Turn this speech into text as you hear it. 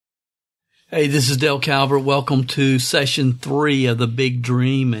Hey, this is Dale Calvert. Welcome to session 3 of the Big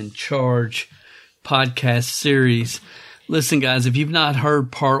Dream and Charge podcast series. Listen, guys, if you've not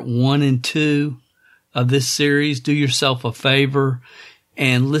heard part 1 and 2 of this series, do yourself a favor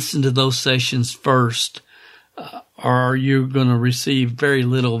and listen to those sessions first, or you're going to receive very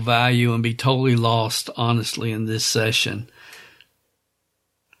little value and be totally lost, honestly, in this session.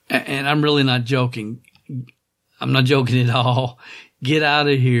 And I'm really not joking. I'm not joking at all. Get out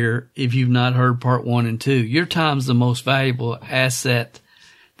of here if you've not heard part 1 and 2. Your time's the most valuable asset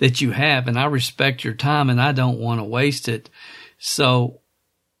that you have, and I respect your time, and I don't want to waste it. So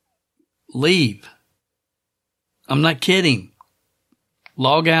leave. I'm not kidding.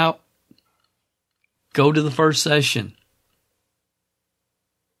 Log out. Go to the first session.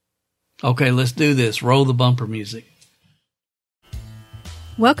 Okay, let's do this. Roll the bumper music.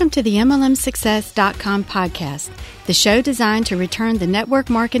 Welcome to the MLMsuccess.com podcast, the show designed to return the network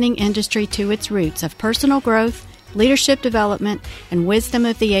marketing industry to its roots of personal growth, leadership development, and wisdom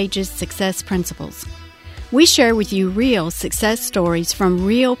of the ages success principles. We share with you real success stories from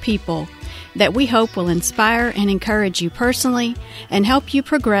real people that we hope will inspire and encourage you personally and help you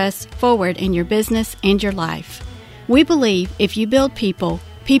progress forward in your business and your life. We believe if you build people,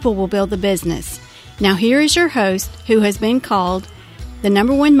 people will build the business. Now here is your host, who has been called the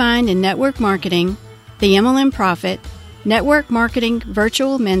number one mind in network marketing, the MLM Prophet, network marketing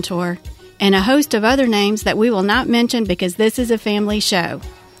virtual mentor, and a host of other names that we will not mention because this is a family show.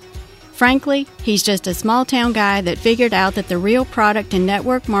 Frankly, he's just a small-town guy that figured out that the real product in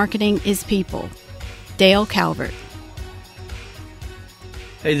network marketing is people. Dale Calvert.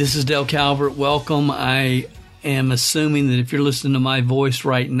 Hey, this is Dale Calvert. Welcome. I am assuming that if you're listening to my voice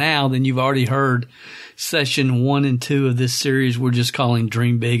right now, then you've already heard session 1 and 2 of this series we're just calling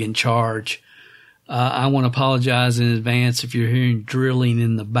Dream Big and Charge. I want to apologize in advance if you're hearing drilling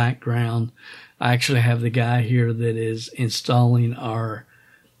in the background. I actually have the guy here that is installing our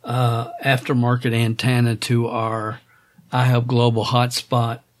aftermarket antenna to our iHub Global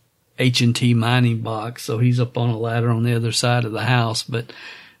Hotspot H&T mining box. So he's up on a ladder on the other side of the house, but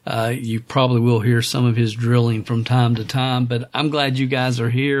you probably will hear some of his drilling from time to time. But I'm glad you guys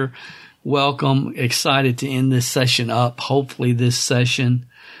are here. Welcome. Excited to end this session up. Hopefully this session.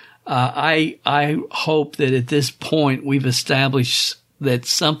 I hope that at this point we've established that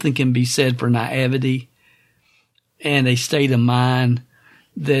something can be said for naivety and a state of mind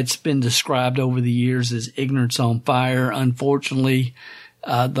that's been described over the years as ignorance on fire. Unfortunately,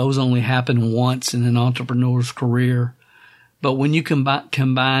 those only happen once in an entrepreneur's career. But when you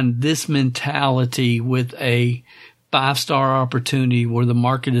combine this mentality with a 5-star opportunity where the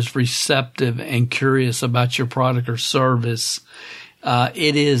market is receptive and curious about your product or service,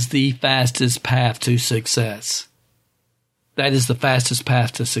 it is the fastest path to success. That is the fastest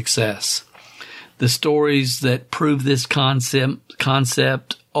path to success. The stories that prove this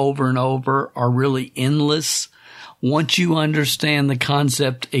concept over and over are really endless. Once you understand the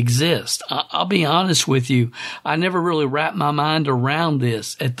concept exists, I'll be honest with you, I never really wrapped my mind around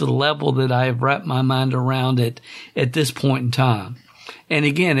this at the level that I have wrapped my mind around it at this point in time. And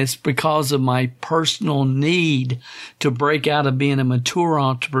again, it's because of my personal need to break out of being a mature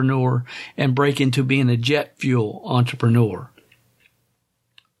entrepreneur and break into being a jet fuel entrepreneur.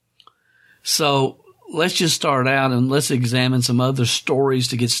 So let's just start out and let's examine some other stories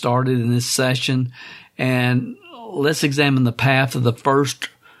to get started in this session. And let's examine the path of the first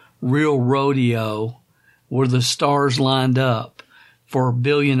real rodeo where the stars lined up for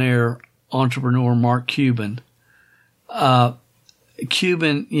billionaire entrepreneur Mark Cuban.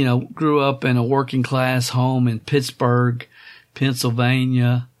 Cuban, grew up in a working class home in Pittsburgh,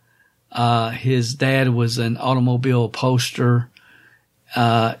 Pennsylvania. His dad was an automobile upholsterer.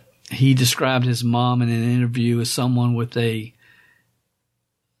 He described his mom in an interview as someone with a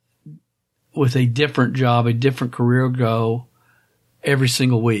different job, a different career goal every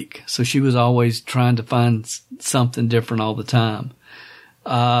single week. So she was always trying to find something different all the time.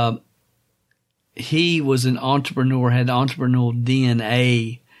 He was an entrepreneur, had entrepreneurial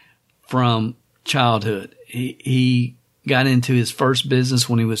DNA from childhood. He got into his first business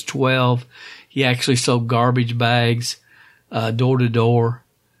when he was 12. He actually sold garbage bags, door to door.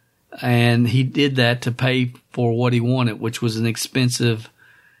 And he did that to pay for what he wanted, which was an expensive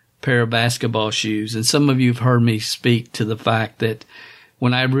pair of basketball shoes. And some of you have heard me speak to the fact that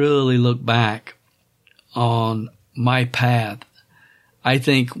when I really look back on my path, I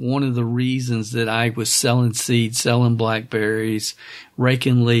think one of the reasons that I was selling seeds, selling blackberries,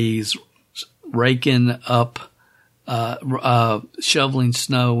 raking leaves, raking up, shoveling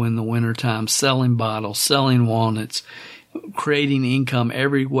snow in the wintertime, selling bottles, selling walnuts, creating income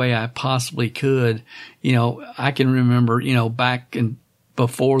every way I possibly could. I can remember, back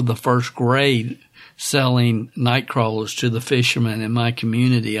before the first grade, selling night crawlers to the fishermen in my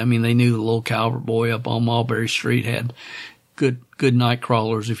community. I mean, they knew the little Calvert boy up on Mulberry Street had good night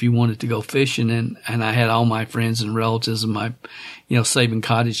crawlers if you wanted to go fishing. And I had all my friends and relatives and my, saving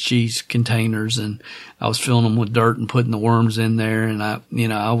cottage cheese containers, and I was filling them with dirt and putting the worms in there. And I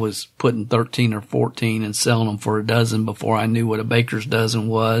was putting 13 or 14 and selling them for a dozen before I knew what a baker's dozen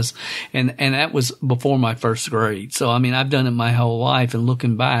was. And that was before my first grade. So, I mean, I've done it my whole life. And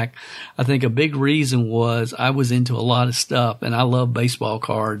looking back, I think a big reason was I was into a lot of stuff, and I love baseball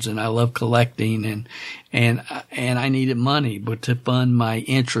cards and I love collecting, and I needed money, but to fund my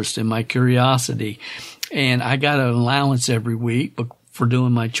interest and my curiosity. And I got an allowance every week for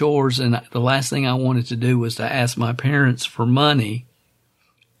doing my chores. And the last thing I wanted to do was to ask my parents for money.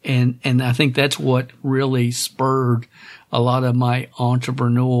 And I think that's what really spurred a lot of my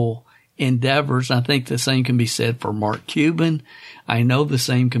entrepreneurial endeavors. I think the same can be said for Mark Cuban. I know the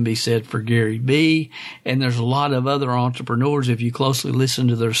same can be said for Gary B. And there's a lot of other entrepreneurs, if you closely listen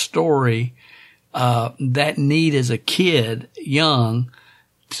to their story, that need as a kid, young,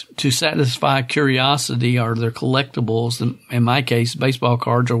 to satisfy curiosity or their collectibles, in my case, baseball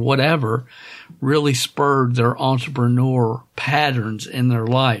cards or whatever, really spurred their entrepreneur patterns in their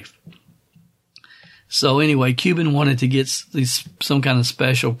life. So anyway, Cuban wanted to get some kind of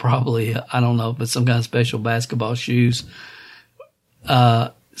special, probably, I don't know, but some kind of special basketball shoes.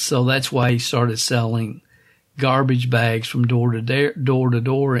 So that's why he started selling garbage bags from door to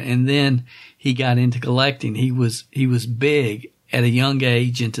door. And then he got into collecting. He was big at a young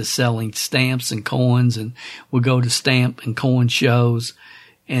age into selling stamps and coins, and would go to stamp and coin shows.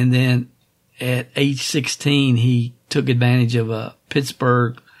 And then at age 16, he took advantage of a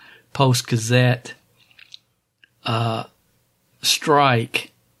Pittsburgh Post-Gazette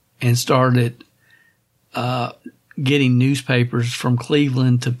strike and started getting newspapers from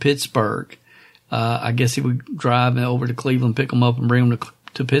Cleveland to Pittsburgh. I guess he would drive over to Cleveland, pick them up, and bring them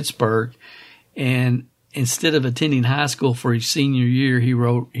to Pittsburgh. And instead of attending high school for his senior year, he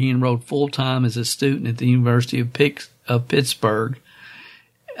enrolled full time as a student at the University of Pittsburgh,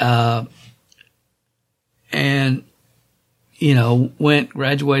 and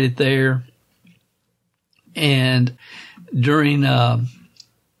graduated there. And during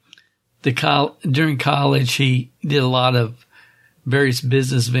college, he did a lot of various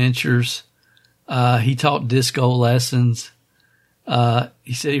business ventures. He taught disco lessons.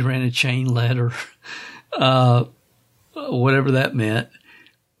 He said he ran a chain letter. Whatever that meant.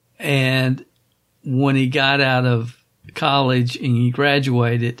 And when he got out of college and he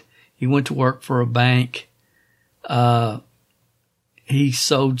graduated, he went to work for a bank. He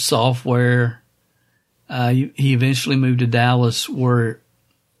sold software. He eventually moved to Dallas, where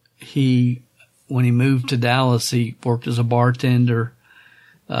when he moved to Dallas, he worked as a bartender,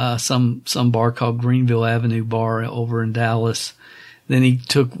 some bar called Greenville Avenue Bar over in Dallas. Then he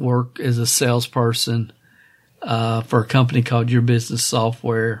took work as a salesperson for a company called Your Business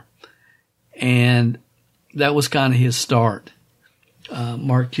Software. And that was kind of his start.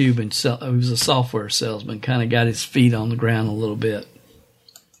 Mark Cuban, he was a software salesman, kind of got his feet on the ground a little bit.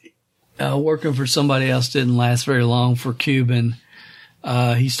 Working for somebody else didn't last very long for Cuban.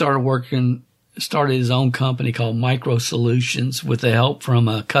 He started his own company called Micro Solutions with the help from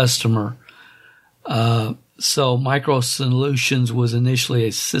a customer. So Micro Solutions was initially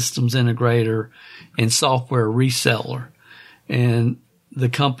a systems integrator and software reseller. And the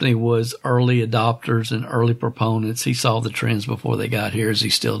company was early adopters and early proponents. He saw the trends before they got here, as he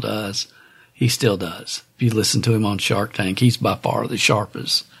still does. He still does. If you listen to him on Shark Tank, he's by far the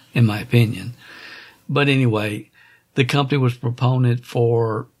sharpest, in my opinion. But anyway, the company was proponent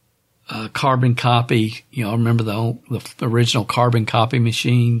for carbon copy. Remember the original carbon copy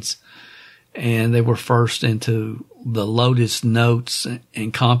machines? And they were first into the Lotus Notes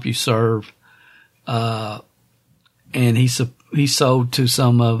and CompuServe. And he sold to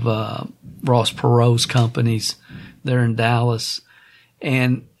some of Ross Perot's companies there in Dallas.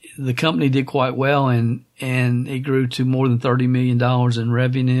 And the company did quite well, and it grew to more than $30 million in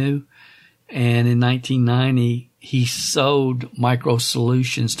revenue. And in 1990, he sold Micro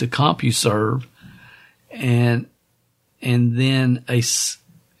Solutions to CompuServe, and then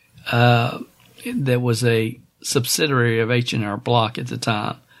that was a subsidiary of H&R Block at the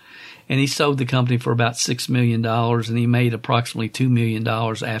time. And he sold the company for about $6 million, and he made approximately $2 million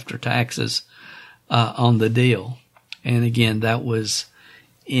after taxes on the deal. And again, that was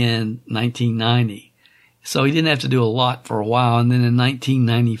in 1990. So he didn't have to do a lot for a while. And then in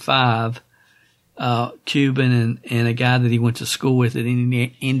 1995, Cuban and a guy that he went to school with at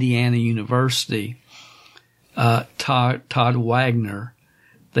Indiana University, Todd Wagner.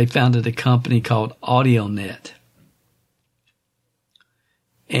 They founded a company called AudioNet.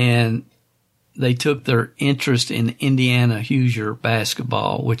 And they took their interest in Indiana Hoosier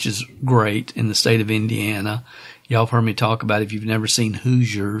basketball, which is great in the state of Indiana. Y'all have heard me talk about it. If you've never seen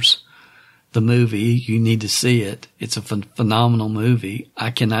Hoosiers, the movie, you need to see it. It's a phenomenal movie.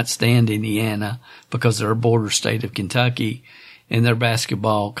 I cannot stand Indiana because they're a border state of Kentucky, and their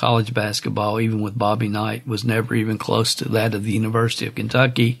basketball, college basketball, even with Bobby Knight, was never even close to that of the University of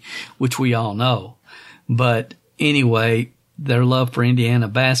Kentucky, which we all know. But anyway, their love for Indiana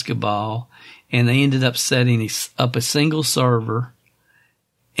basketball, and they ended up setting up a single server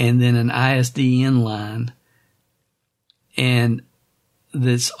and then an ISDN line. And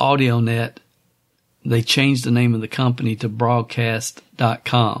this AudioNet, they changed the name of the company to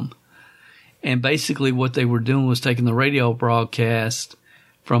Broadcast.com. And basically what they were doing was taking the radio broadcast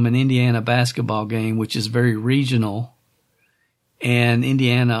from an Indiana basketball game, which is very regional. And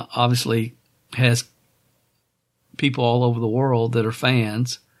Indiana obviously has people all over the world that are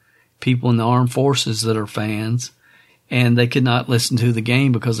fans, people in the armed forces that are fans, and they could not listen to the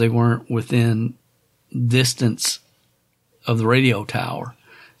game because they weren't within distance of the radio tower.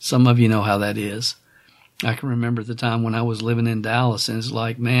 Some of you know how that is. I can remember at the time when I was living in Dallas, and it's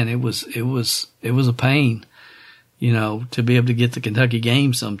like, man, it was a pain, to be able to get the Kentucky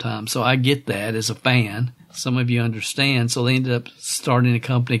game sometimes. So I get that as a fan. Some of you understand. So they ended up starting a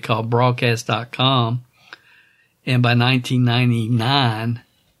company called Broadcast.com. And by 1999,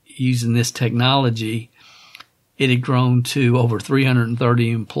 using this technology, it had grown to over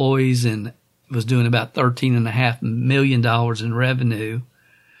 330 employees and was doing about $13.5 million in revenue.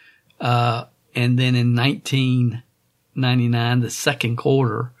 And then in 1999, the second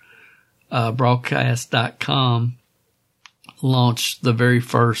quarter, Broadcast.com launched the very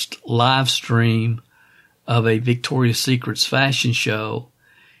first live stream of a Victoria's Secret's fashion show.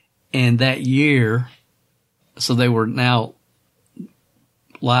 And that year, so they were now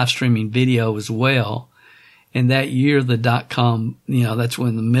live streaming video as well. And that year, the .com, that's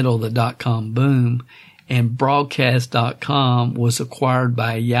when the middle of the .com boom, and Broadcast.com was acquired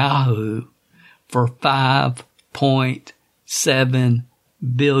by Yahoo for $5.7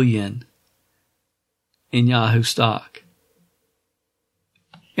 billion in Yahoo stock.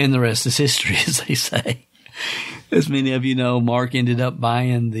 And the rest is history, as they say. As many of you know, Mark ended up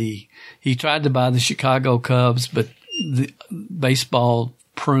buying he tried to buy the Chicago Cubs, but the baseball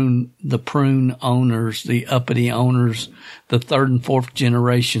prune owners, the uppity owners, the third and fourth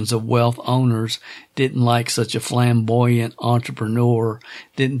generations of wealth owners didn't like such a flamboyant entrepreneur,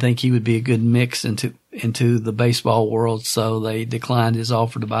 didn't think he would be a good mix into the baseball world, so they declined his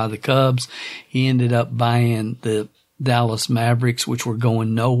offer to buy the Cubs. He ended up buying the Dallas Mavericks, which were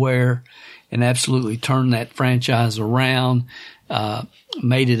going nowhere, and absolutely turned that franchise around,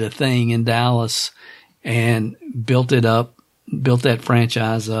 made it a thing in Dallas, and built that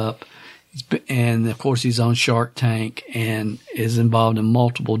franchise up. And of course, he's on Shark Tank and is involved in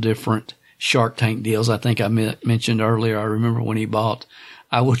multiple different Shark Tank deals. I think I mentioned earlier, I remember when he bought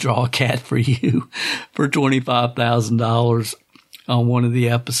I Will Draw a Cat for You for $25,000 on one of the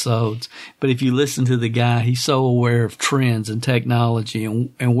episodes. But if you listen to the guy, he's so aware of trends and technology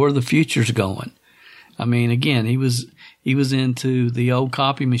and where the future's going. I mean, again, he was into the old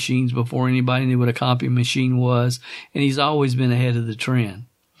copy machines before anybody knew what a copy machine was, and he's always been ahead of the trend.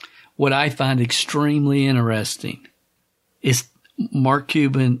 What I find extremely interesting is Mark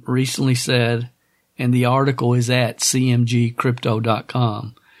Cuban recently said, and the article is at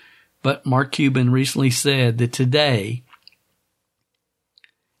cmgcrypto.com, but Mark Cuban recently said that today,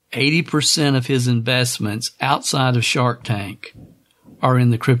 80% of his investments outside of Shark Tank are in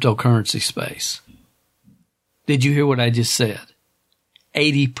the cryptocurrency space. Did you hear what I just said?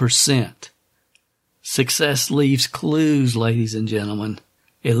 80%. Success leaves clues, ladies and gentlemen.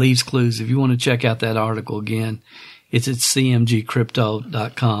 It leaves clues. If you want to check out that article again, it's at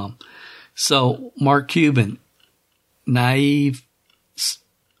cmgcrypto.com. So Mark Cuban, naive,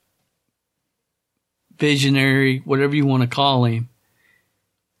 visionary, whatever you want to call him,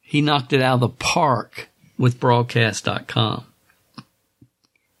 he knocked it out of the park with Broadcast.com.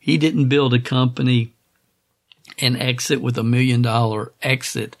 He didn't build a company and exit with $1 million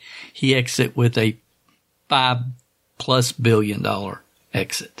exit. He exit with a $5+ billion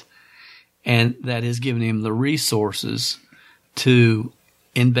exit. And that has given him the resources to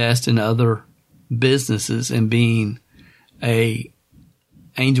invest in other businesses and being a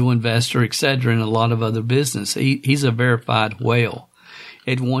angel investor, etc., in a lot of other business. He's a verified whale.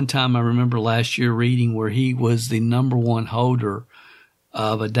 at one time, I remember last year reading where he was the number one holder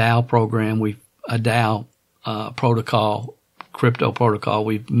of a DAO program, a DAO protocol, crypto protocol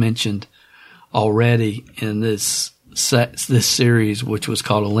we've mentioned already in this series, which was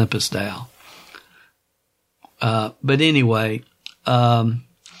called Olympus DAO. But anyway,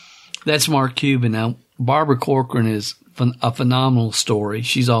 that's Mark Cuban. Now, Barbara Corcoran is a phenomenal story.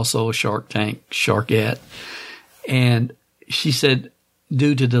 She's also a Shark Tank sharkette. And she said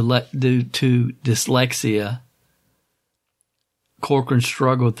due to dyslexia, Corcoran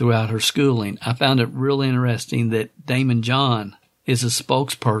struggled throughout her schooling. I found it real interesting that Damon John is a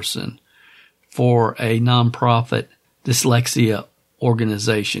spokesperson for a nonprofit dyslexia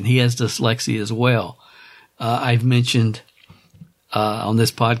organization. He has dyslexia as well. I've mentioned on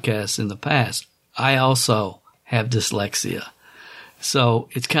this podcast in the past, I also have dyslexia. So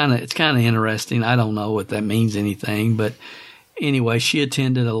it's kind of interesting. I don't know what that means anything, but anyway, she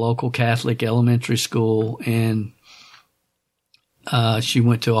attended a local Catholic elementary school, and she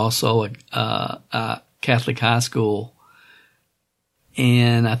went to also a Catholic high school,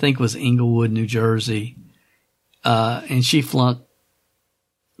 and I think it was Englewood, New Jersey. And she flunked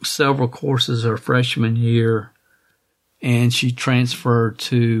several courses her freshman year, and she transferred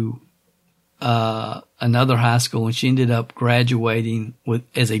to another high school, and she ended up graduating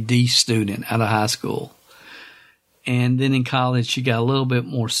as a D student out of high school. And then in college, she got a little bit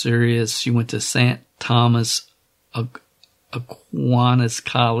more serious. She went to St. Thomas Aquinas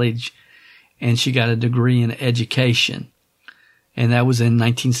College, and she got a degree in education. And that was in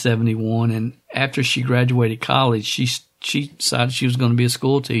 1971. And after she graduated college, she decided she was going to be a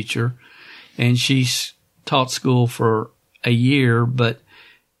school teacher, and she taught school for a year, but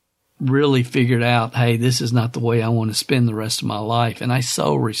really figured out, hey, this is not the way I want to spend the rest of my life. And I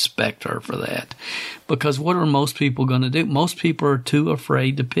so respect her for that, because what are most people going to do? Most people are too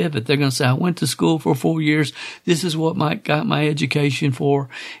afraid to pivot. They're going to say, I went to school for 4 years. This is what I got my education for.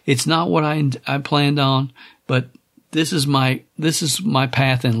 It's not what I planned on, but this is my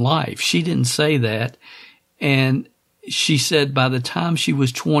path in life. She didn't say that. And she said by the time she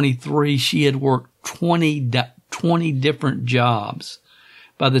was 23, she had worked 20 different jobs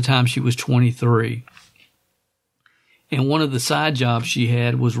by the time she was 23. And one of the side jobs she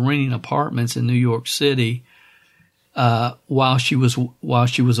had was renting apartments in New York City while she was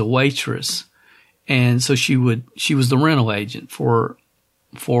a waitress. And so she was the rental agent for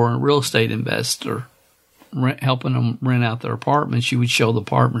a real estate investor, helping them rent out their apartments. She would show the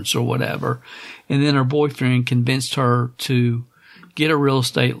apartments or whatever. And then her boyfriend convinced her to get a real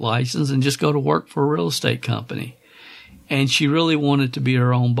estate license and just go to work for a real estate company. And she really wanted to be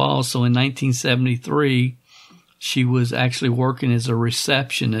her own boss. So in 1973, she was actually working as a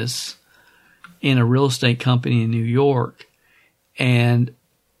receptionist in a real estate company in New York. And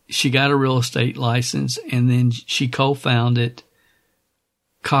she got a real estate license, and then she co-founded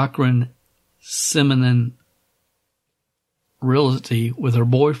Cochran Simonon Realty with her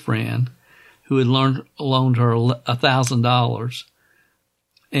boyfriend, who had loaned her $1,000.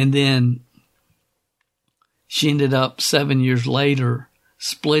 And then she ended up 7 years later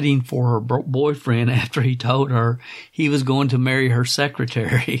splitting for her boyfriend after he told her he was going to marry her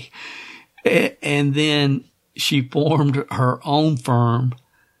secretary. And then she formed her own firm,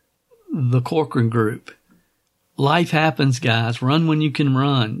 the Corcoran Group. Life happens, guys. Run when you can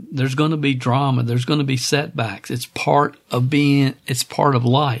run. There's going to be drama. There's going to be setbacks. It's part of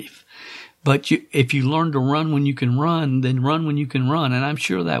life. But if you learn to run when you can run, then run when you can run. And I'm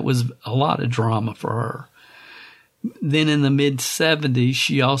sure that was a lot of drama for her. Then in the mid-'70s,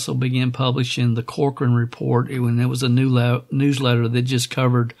 she also began publishing the Corcoran Report, when it was a new newsletter that just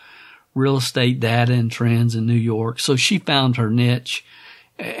covered real estate data and trends in New York. So she found her niche,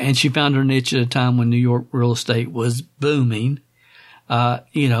 and she found her niche at a time when New York real estate was booming.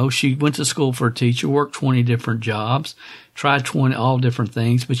 She went to school for a teacher, worked 20 different jobs, tried all different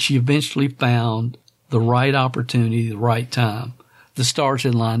things, but she eventually found the right opportunity, the right time. The stars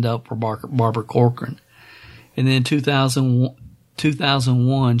had lined up for Barbara Corcoran. And then in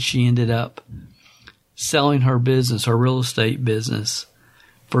 2001, she ended up selling her business, her real estate business,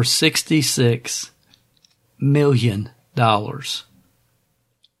 for $66 million.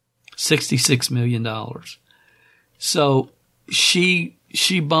 $66 million. So she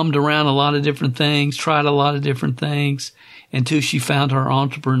bummed around a lot of different things, tried a lot of different things, until she found her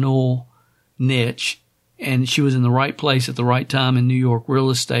entrepreneurial niche. And she was in the right place at the right time in New York real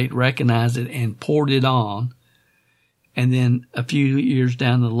estate, recognized it, and poured it on. And then a few years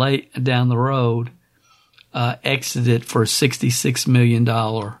down the road, exited for a $66 million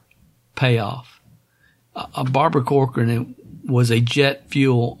payoff. Barbara Corcoran was a jet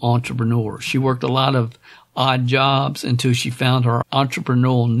fuel entrepreneur. She worked a lot of odd jobs until she found her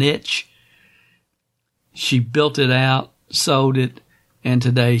entrepreneurial niche. She built it out, sold it, and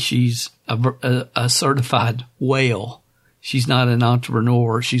today she's a certified whale. She's not an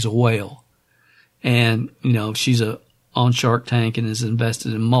entrepreneur, she's a whale. And, she's on Shark Tank and has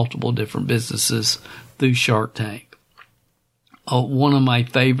invested in multiple different businesses through Shark Tank. One of my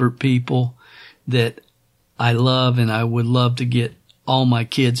favorite people that I love and I would love to get all my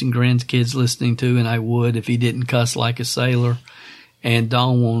kids and grandkids listening to, and I would if he didn't cuss like a sailor. And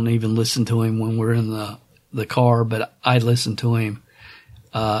Dawn won't even listen to him when we're in the car, but I listen to him.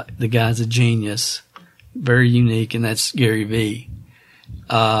 The guy's a genius, very unique, and that's Gary Vee.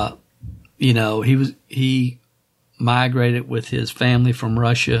 He migrated with his family from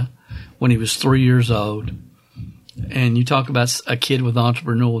Russia when he was 3 years old. And you talk about a kid with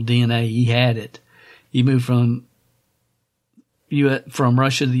entrepreneurial DNA, he had it. He moved from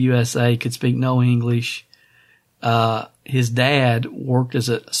Russia to the USA, could speak no English. His dad worked as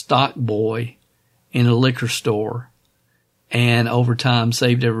a stock boy in a liquor store, and over time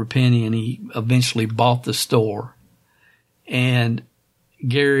saved every penny, and he eventually bought the store. And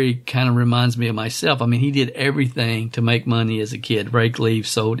Gary kind of reminds me of myself. I mean, he did everything to make money as a kid. Rake leaves,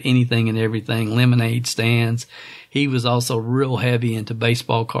 sold anything and everything, lemonade stands. He was also real heavy into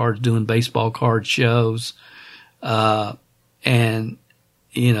baseball cards, doing baseball card shows, and,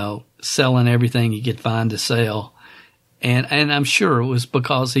 selling everything he could find to sell. And I'm sure it was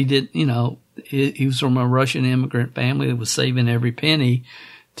because he did, he was from a Russian immigrant family that was saving every penny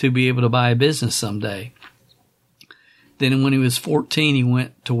to be able to buy a business someday. Then when he was 14, he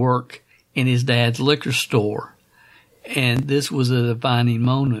went to work in his dad's liquor store. And this was a defining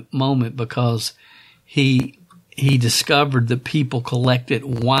moment because he discovered that people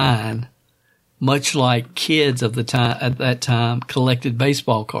collected wine much like kids of the time at that time collected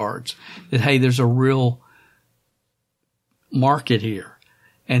baseball cards. That, hey, there's a real market here.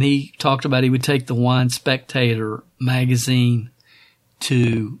 And he talked about he would take the Wine Spectator magazine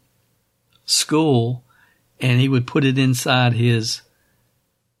to school, and he would put it inside his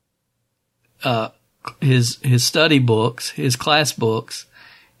study books, his class books.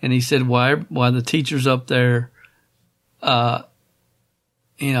 And he said, why the teacher's up there,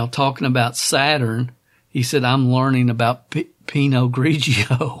 talking about Saturn, he said, I'm learning about Pinot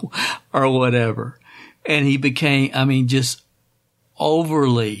Grigio or whatever. And he became, just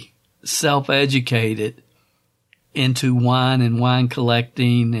overly self-educated into wine and wine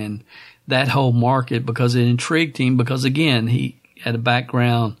collecting and that whole market because it intrigued him because, again, he had a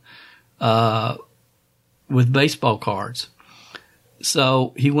background with baseball cards.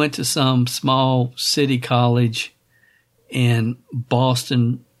 So he went to some small city college in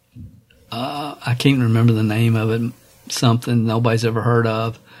Boston. I can't remember the name of it, something nobody's ever heard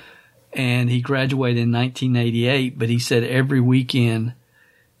of. And he graduated in 1988, but he said every weekend,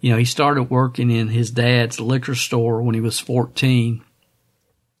 he started working in his dad's liquor store when he was 14,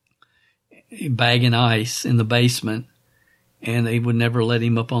 bagging ice in the basement, and they would never let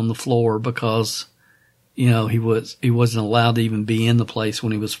him up on the floor because, he wasn't allowed to even be in the place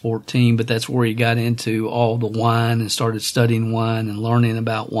when he was 14, but that's where he got into all the wine and started studying wine and learning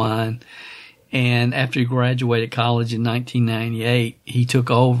about wine. And after he graduated college in 1998, he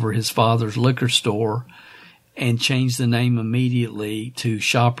took over his father's liquor store and changed the name immediately to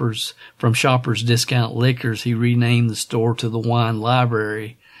Shoppers. From Shoppers Discount Liquors, he renamed the store to the Wine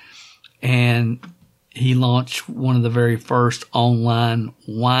Library. And he launched one of the very first online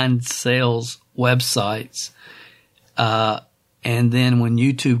wine sales websites. And then when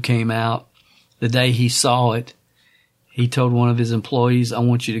YouTube came out, the day he saw it, he told one of his employees, I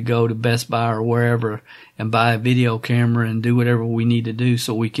want you to go to Best Buy or wherever and buy a video camera and do whatever we need to do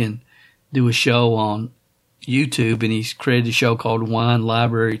so we can do a show on YouTube. And he's created a show called Wine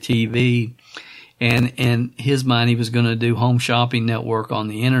Library TV. And in his mind, he was going to do Home Shopping Network on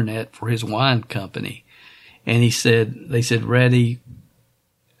the internet for his wine company. And they said, ready,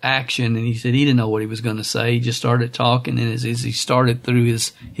 action. And he said he didn't know what he was going to say. He just started talking. And as he started through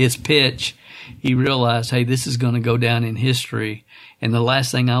his pitch, he realized, hey, this is going to go down in history. And the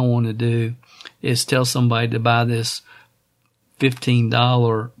last thing I want to do is tell somebody to buy this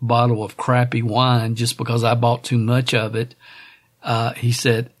 $15 bottle of crappy wine just because I bought too much of it. He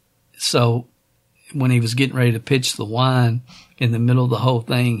said, so when he was getting ready to pitch the wine in the middle of the whole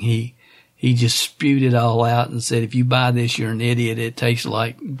thing, he just spewed it all out and said, if you buy this, you're an idiot. It tastes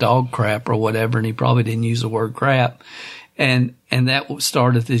like dog crap or whatever. And he probably didn't use the word crap. And that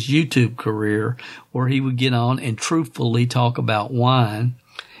started his YouTube career where he would get on and truthfully talk about wine.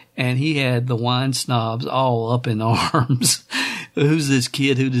 And he had the wine snobs all up in arms. Who's this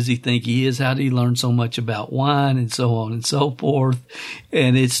kid? Who does he think he is? How did he learn so much about wine, and so on and so forth?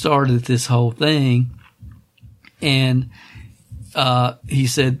 And it started this whole thing. And he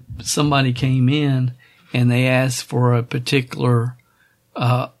said somebody came in and they asked for a particular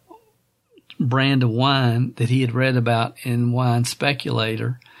brand of wine that he had read about in Wine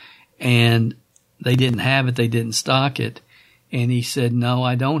Speculator, and they didn't have it. They didn't stock it. And he said, "No,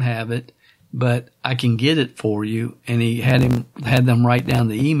 I don't have it, but I can get it for you." And he had them write down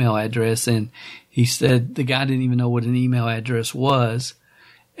the email address. And he said the guy didn't even know what an email address was.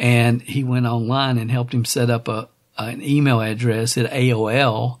 And he went online and helped him set up an email address at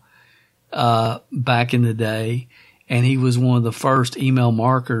AOL, back in the day. And he was one of the first email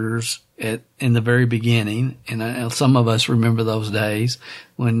marketers in the very beginning. And some of us remember those days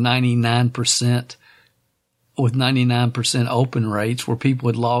when 99% open rates, where people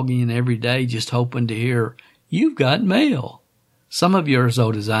would log in every day just hoping to hear, "You've got mail." Some of you are as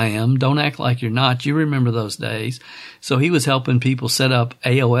old as I am. Don't act like you're not. You remember those days. So he was helping people set up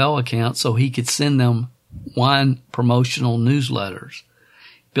AOL accounts so he could send them wine promotional newsletters.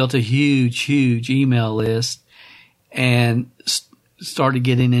 Built a huge email list and started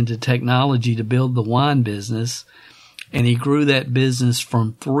getting into technology to build the wine business. And he grew that business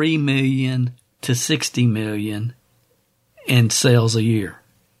from 3 million to 60 million in sales a year.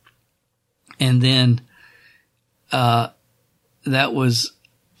 And then, that was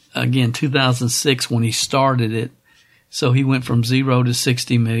again 2006 when he started it. So he went from 0 to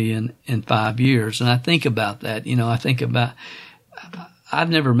 60 million in 5 years. And I think about that, I've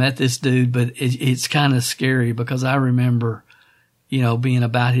never met this dude, but it's kind of scary because I remember, being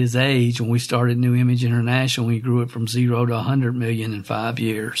about his age when we started New Image International. We grew it from 0 to 100 million in 5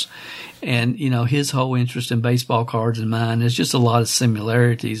 years. And, his whole interest in baseball cards and mine, there's just a lot of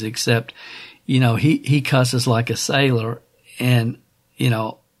similarities, except, he cusses like a sailor and,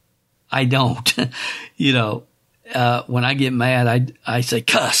 I don't, when I get mad, I say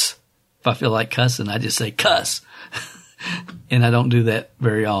cuss. If I feel like cussing, I just say cuss. And I don't do that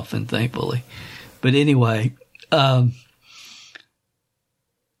very often, thankfully. But anyway, in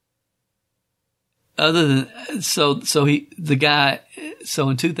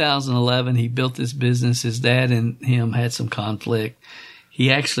 2011, he built this business. His dad and him had some conflict. He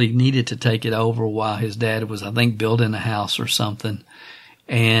actually needed to take it over while his dad was, I think, building a house or something.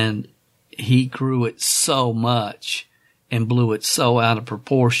 And he grew it so much and blew it so out of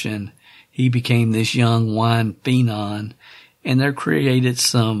proportion. He became this young wine phenom, and there created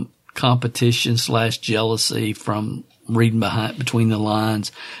some competition / jealousy from reading between the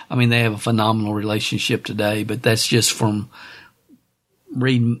lines. I mean, they have a phenomenal relationship today, but that's just from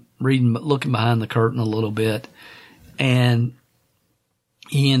reading, looking behind the curtain a little bit. And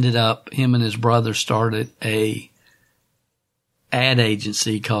he ended up, him and his brother started a ad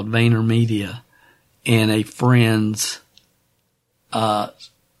agency called VaynerMedia, and a friend's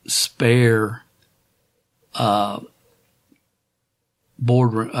spare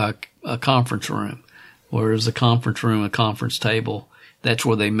boardroom, a conference room, where there's a conference room, a conference table. That's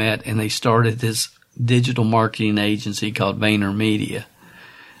where they met, and they started this digital marketing agency called VaynerMedia.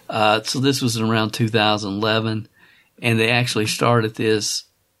 So this was around 2011, and they actually started this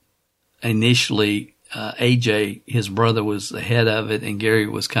initially. AJ, his brother, was the head of it, and Gary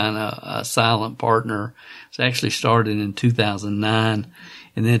was kind of a silent partner. It actually started in 2009,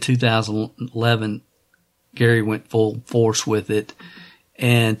 and then in 2011, Gary went full force with it.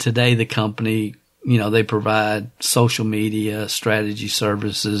 And today the company, they provide social media strategy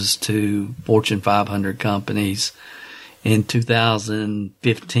services to Fortune 500 companies. In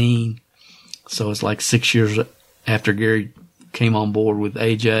 2015, so it's like 6 years after Gary came on board with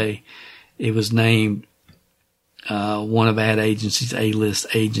AJ, it was named one of ad agencies, A-list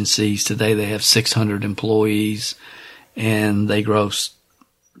agencies. Today they have 600 employees, and they gross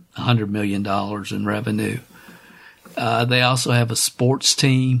 $100 million in revenue. They also have a sports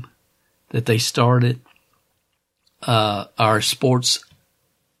team that they started, our sports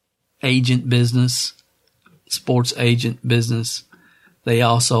agent business. They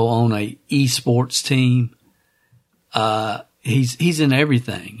also own a esports team. He's in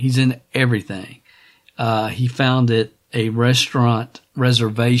everything. He founded a restaurant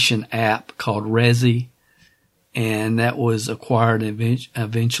reservation app called Resy, and that was acquired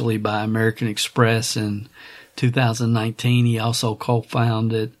eventually by American Express in 2019. He also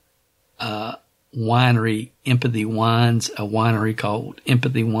co-founded winery Empathy Wines, a winery called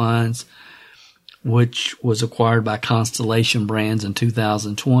Empathy Wines, which was acquired by Constellation Brands in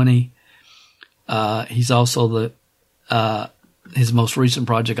 2020. He's also the his most recent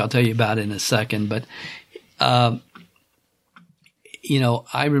project I'll tell you about in a second. But, you know,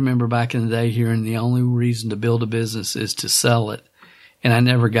 I remember back in the day hearing the only reason to build a business is to sell it. And I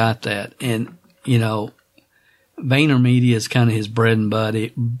never got that. And, you know, VaynerMedia is kind of his bread and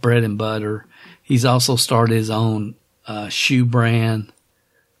butter. He's also started his own shoe brand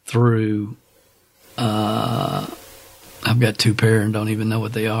through, I've got two pair and don't even know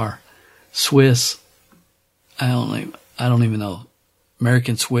what they are. Swiss. I don't even know.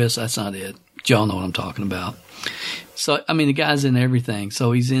 American Swiss. That's not it. Y'all know what I'm talking about. So, I mean, the guy's in everything.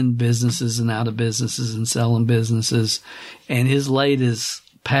 So he's in businesses and out of businesses and selling businesses. And his latest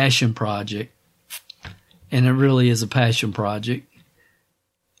passion project, and it really is a passion project,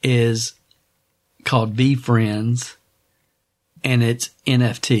 is called Be Friends, and it's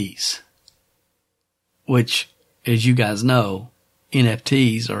NFTs, which, as you guys know,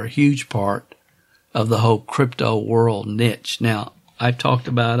 NFTs are a huge part of the whole crypto world niche. Now, I've talked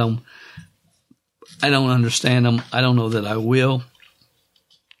about them. I don't understand them. I don't know that I will.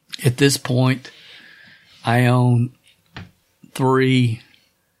 At this point, I own 3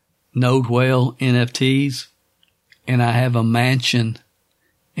 Node Whale NFTs, and I have a mansion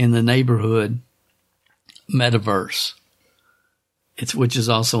in the neighborhood Metaverse, which is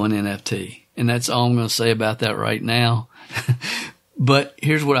also an NFT. And that's all I'm going to say about that right now. But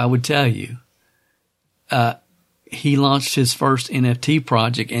here's what I would tell you. He launched his first NFT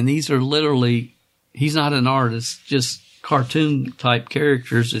project, and these are literally, he's not an artist, just cartoon type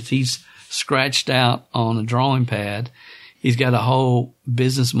characters that he's scratched out on a drawing pad. He's got a whole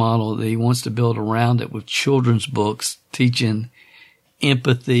business model that he wants to build around it with children's books, teaching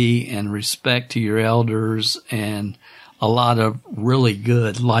empathy and respect to your elders and a lot of really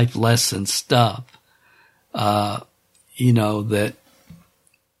good life lesson stuff. You know, that,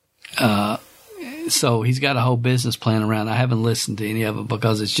 so he's got a whole business plan around. I haven't listened to any of it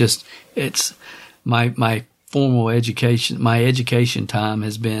because it's my formal education, my education time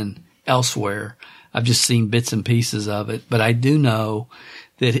has been elsewhere. I've just seen bits and pieces of it, but I do know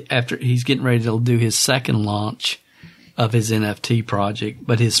that after he's getting ready to do his second launch of his NFT project,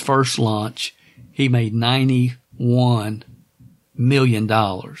 but his first launch, he made $91 million.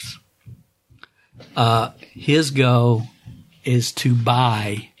 His goal is to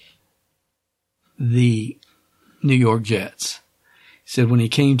buy the New York Jets. He said when he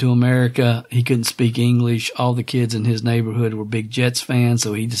came to America, he couldn't speak English. All the kids in his neighborhood were big Jets fans,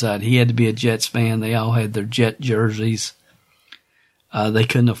 so he decided he had to be a Jets fan. They all had their Jet jerseys. They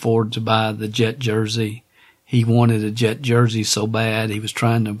couldn't afford to buy the Jet jersey. He wanted a Jet jersey so bad. He was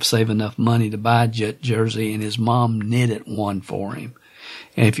trying to save enough money to buy a Jet jersey, and his mom knitted one for him.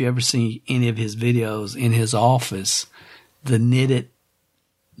 And if you ever see any of his videos in his office, the knitted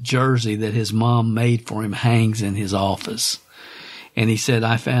jersey that his mom made for him hangs in his office. And he said,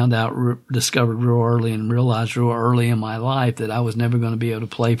 I discovered real early and realized real early in my life that I was never going to be able to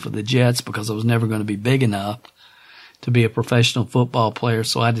play for the Jets because I was never going to be big enough to be a professional football player.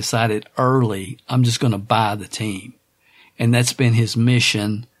 So I decided early, I'm just going to buy the team. And that's been his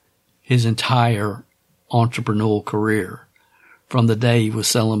mission his entire entrepreneurial career. From the day he was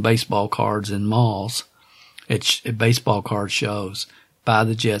selling baseball cards in malls, at baseball card shows, buy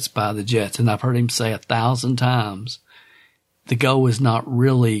the Jets, buy the Jets. And I've heard him say 1,000 times, the goal is not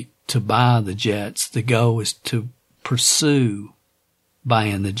really to buy the Jets. The goal is to pursue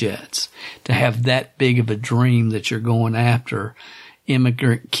buying the Jets, to have that big of a dream that you're going after.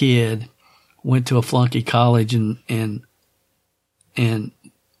 Immigrant kid, went to a flunky college in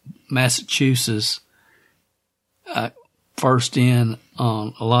Massachusetts, first in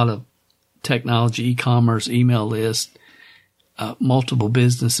on a lot of technology, e-commerce, email lists, multiple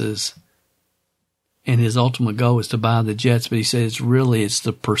businesses. And his ultimate goal is to buy the Jets, but he says it's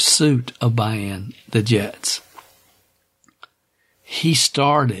the pursuit of buying the Jets. He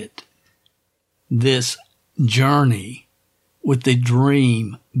started this journey with the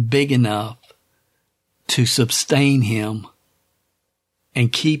dream big enough to sustain him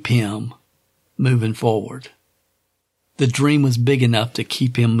and keep him moving forward. The dream was big enough to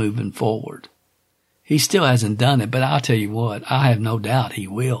keep him moving forward. He still hasn't done it, but I'll tell you what, I have no doubt he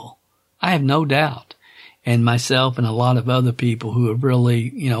will. I have no doubt. And myself and a lot of other people who have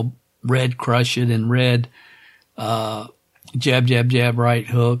really, read Crush It and read Jab, Jab, Jab, Right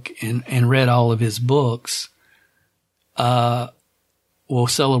Hook and read all of his books, will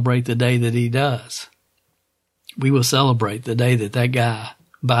celebrate the day that he does. We will celebrate the day that guy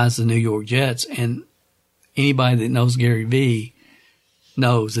buys the New York Jets, and anybody that knows Gary Vee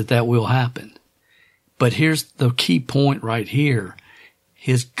knows that will happen. But here's the key point right here.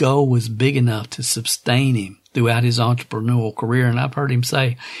 His goal was big enough to sustain him throughout his entrepreneurial career. And I've heard him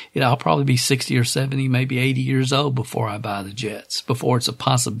say, I'll probably be 60 or 70, maybe 80 years old before I buy the Jets, before it's a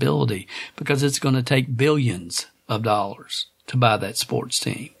possibility, because it's going to take billions of dollars to buy that sports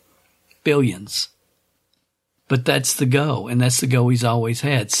team. Billions. But that's the goal, and that's the goal he's always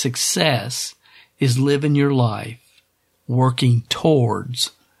had. Success is living your life working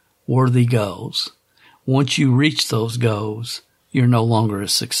towards worthy goals. Once you reach those goals, you're no longer a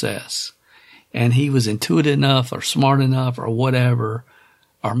success. And he was intuitive enough or smart enough or whatever,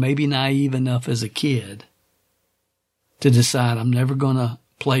 or maybe naive enough as a kid to decide I'm never going to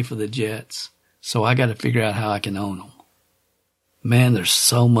play for the Jets, so I got to figure out how I can own them. Man, there's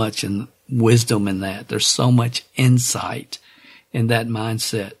so much wisdom in that. There's so much insight in that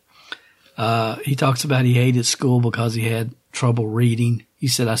mindset. He talks about he hated school because he had trouble reading. He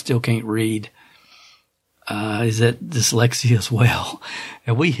said, I still can't read. Is that dyslexia as well?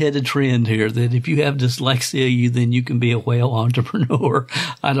 And we hit a trend here that if you have dyslexia, then you can be a whale entrepreneur.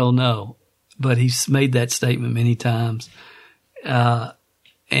 I don't know. But he's made that statement many times.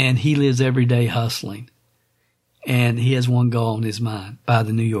 And he lives every day hustling. And he has one goal in his mind: buy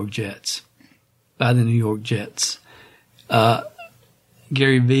the New York Jets. Buy the New York Jets.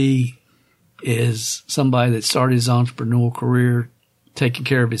 Gary Vee is somebody that started his entrepreneurial career taking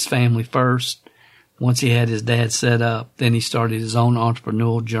care of his family first. Once he had his dad set up, then he started his own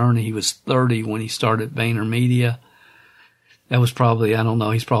entrepreneurial journey. He was 30 when he started VaynerMedia. That was probably, I don't know,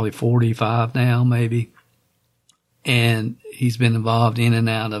 he's probably 45 now, maybe. And he's been involved in and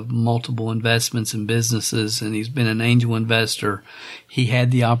out of multiple investments and businesses, and he's been an angel investor. He had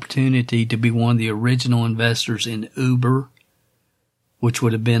the opportunity to be one of the original investors in Uber, which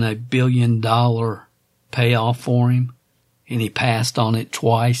would have been $1 billion payoff for him, and he passed on it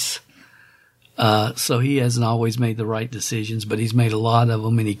twice. So he hasn't always made the right decisions, but he's made a lot of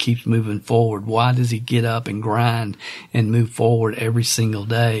them, and he keeps moving forward. Why does he get up and grind and move forward every single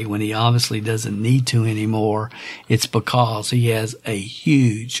day when he obviously doesn't need to anymore? It's because he has a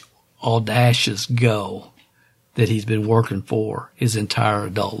huge, audacious goal that he's been working for his entire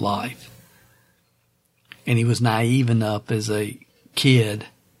adult life. And he was naive enough as a kid,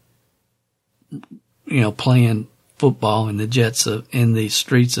 playing football in the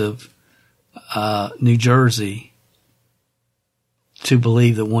streets of New Jersey, to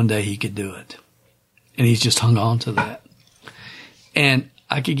believe that one day he could do it. And he's just hung on to that. And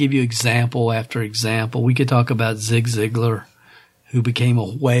I could give you example after example. We could talk about Zig Ziglar, who became a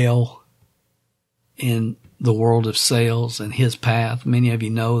whale in the world of sales and his path. Many of you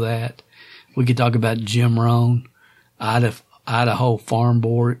know that. We could talk about Jim Rohn, Idaho farm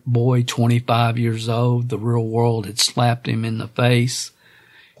boy, 25 years old. The real world had slapped him in the face.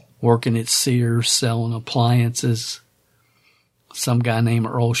 Working at Sears, selling appliances. Some guy named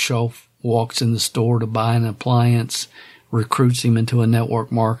Earl Schoaf walks in the store to buy an appliance, recruits him into a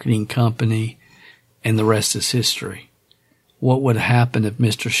network marketing company, and the rest is history. What would happen if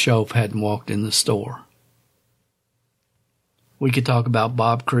Mr. Schoaf hadn't walked in the store? We could talk about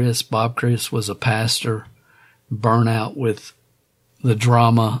Bob Criss. Bob Criss was a pastor, burnout with the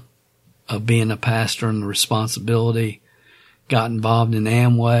drama of being a pastor and the responsibility. Got involved in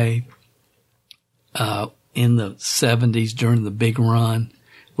Amway in the 70s during the big run,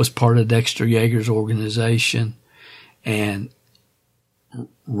 was part of Dexter Yeager's organization, and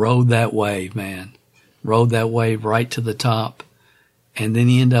rode that wave, man. Rode that wave right to the top. And then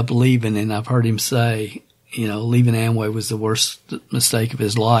he ended up leaving, and I've heard him say, leaving Amway was the worst mistake of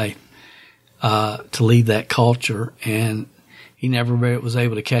his life, to leave that culture. And he never was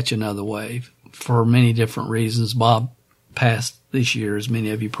able to catch another wave for many different reasons. Bob passed this year, as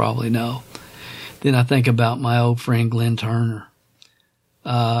many of you probably know. Then I think about my old friend Glenn Turner.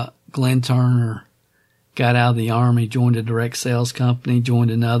 Glenn Turner got out of the Army, joined a direct sales company, joined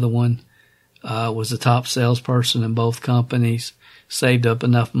another one, was a top salesperson in both companies, saved up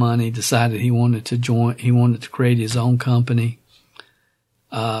enough money, decided he wanted to create his own company.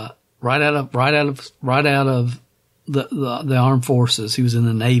 Right out of the armed forces. He was in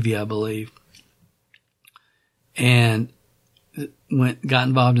the Navy, I believe. And got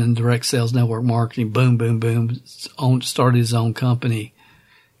involved in direct sales, network marketing, boom, boom, boom. Started his own company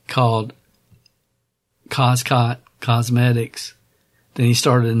called Coscot Cosmetics. Then he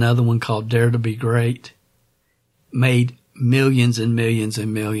started another one called Dare to Be Great. Made millions and millions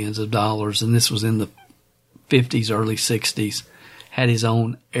and millions of dollars. And this was in the 50s, early 60s. Had his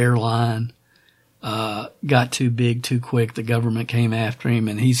own airline. Got too big too quick. The government came after him,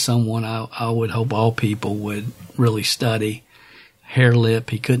 and he's someone I would hope all people would really study. Hair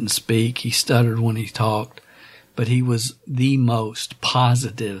lip, he couldn't speak. He stuttered when he talked, but he was the most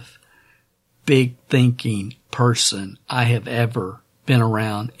positive, big thinking, person I have ever been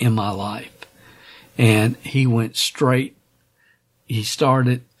around in my life. And he went straight. He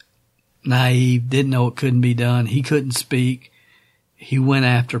started naive, didn't know it couldn't be done. He couldn't speak. He went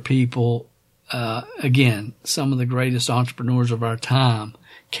after people. Again, some of the greatest entrepreneurs of our time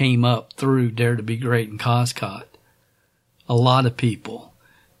came up through Dare to Be Great in Coscott. A lot of people,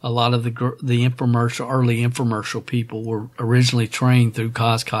 a lot of the early infomercial people were originally trained through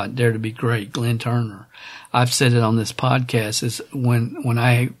Coscott, Dare to Be Great, Glenn Turner. I've said it on this podcast, is when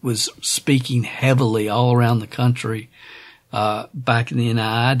I was speaking heavily all around the country, back in the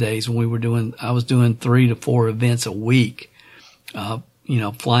NII days when I was doing 3 to 4 events a week,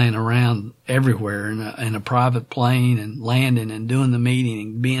 flying around everywhere in a private plane and landing and doing the meeting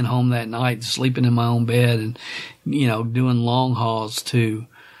and being home that night and sleeping in my own bed and, doing long hauls to,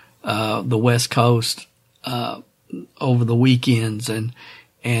 the West Coast, over the weekends.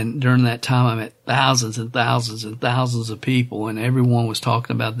 And during that time, I met thousands and thousands and thousands of people, and everyone was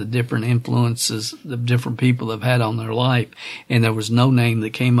talking about the different influences the different people have had on their life. And there was no name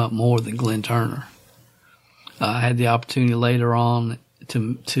that came up more than Glenn Turner. I had the opportunity later on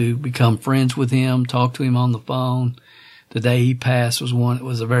to become friends with him, talk to him on the phone. The day he passed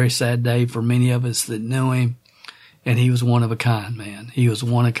was a very sad day for many of us that knew him. And he was one of a kind, man. He was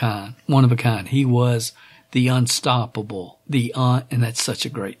one of a kind. He was the unstoppable, and that's such a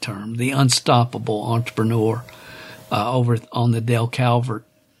great term, the unstoppable entrepreneur. Over on the Dale Calvert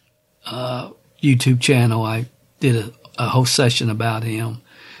YouTube channel, I did a whole session about him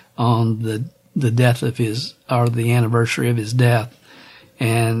on the death of the anniversary of his death.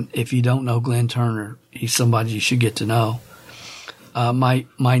 And if you don't know Glenn Turner, he's somebody you should get to know.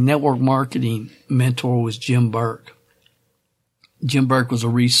 My network marketing mentor was Jim Burke. Jim Burke was a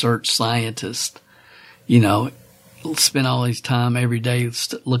research scientist. Spent all his time every day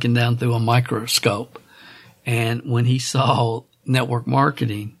looking down through a microscope. And when he saw network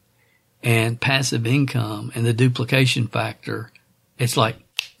marketing and passive income and the duplication factor, it's like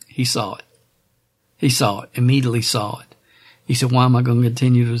he saw it. Immediately saw it. He said, why am I going to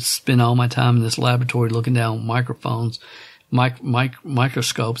continue to spend all my time in this laboratory looking down microphones,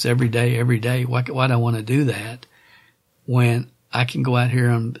 microscopes every day? Why do I want to do that when I can go out here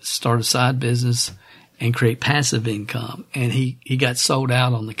and start a side business and create passive income? And he got sold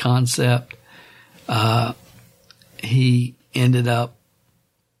out on the concept. He ended up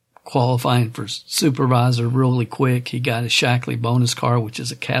qualifying for supervisor really quick. He got a Shackley bonus car, which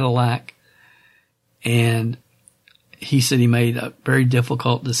is a Cadillac. And he said he made a very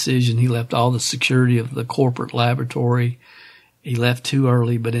difficult decision. He left all the security of the corporate laboratory. He left too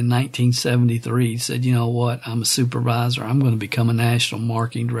early, but in 1973, he said, you know what? I'm a supervisor. I'm going to become a national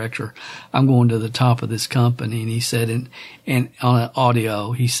marketing director. I'm going to the top of this company. And he said, and on an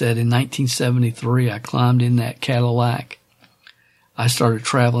audio, he said, in 1973, I climbed in that Cadillac. I started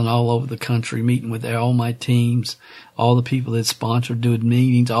traveling all over the country, meeting with all my teams, all the people that sponsored, doing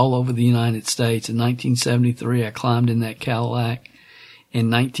meetings all over the United States. In 1973, I climbed in that Cadillac. In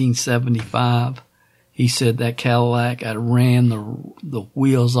 1975, he said that Cadillac, I ran the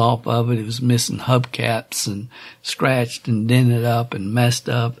wheels off of it. It was missing hubcaps and scratched and dented up and messed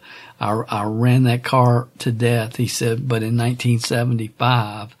up. I ran that car to death, he said, but in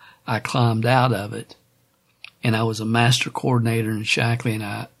 1975, I climbed out of it. And I was a master coordinator in Shackley, and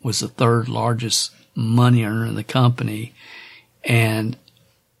I was the 3rd largest money earner in the company. And,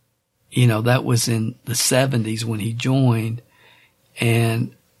 that was in the 70s when he joined.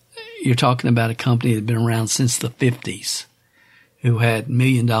 And you're talking about a company that had been around since the 50s, who had $1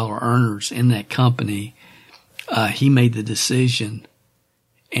 million earners in that company. He made the decision.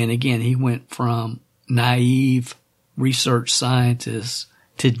 And again, he went from naive research scientist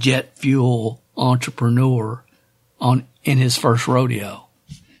to jet fuel entrepreneur in his first rodeo.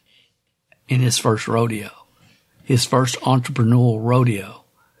 His first entrepreneurial rodeo.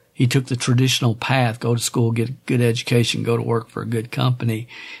 He took the traditional path, go to school, get a good education, go to work for a good company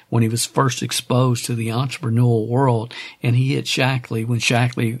when he was first exposed to the entrepreneurial world. And he hit Shackley when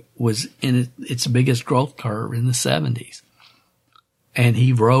Shackley was in its biggest growth curve in the 70s. And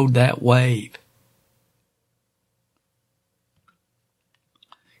he rode that wave.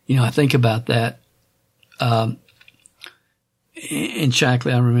 I think about that. In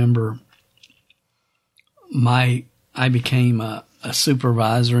Shackley, I remember I became a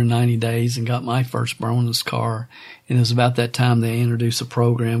supervisor in 90 days and got my first bonus car. And it was about that time they introduced a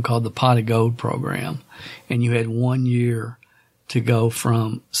program called the Pot of Gold program. And you had 1 year to go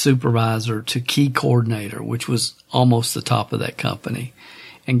from supervisor to key coordinator, which was almost the top of that company.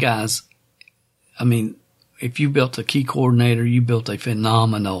 And guys, if you built a key coordinator, you built a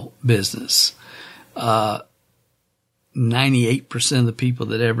phenomenal business. 98% of the people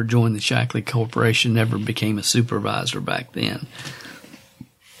that ever joined the Shaklee Corporation never became a supervisor back then.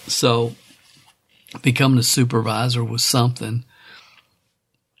 So becoming a supervisor was something.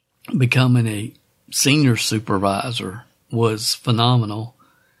 Becoming a senior supervisor was phenomenal.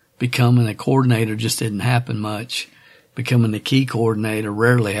 Becoming a coordinator just didn't happen much. Becoming a key coordinator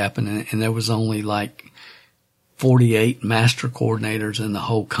rarely happened, and there was only like 48 master coordinators in the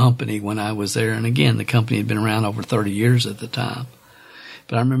whole company when I was there. And again, the company had been around over 30 years at the time.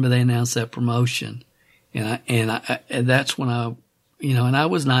 But I remember they announced that promotion, and that's when I, and I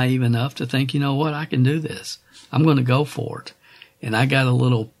was naive enough to think, you know what, I can do this. I'm going to go for it. And I got a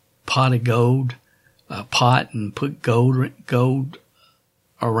little pot of gold, and put gold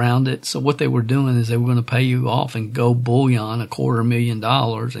around it. So what they were doing is they were going to pay you off in gold bullion,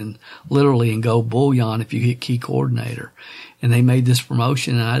 $250,000, and literally in gold bullion if you hit key coordinator. And they made this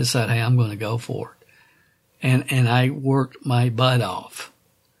promotion, and I decided, hey, I'm going to go for it. And I worked my butt off,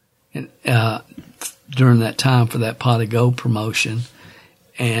 and during that time for that pot of gold promotion,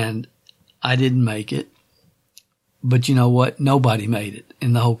 and I didn't make it. But you know what? Nobody made it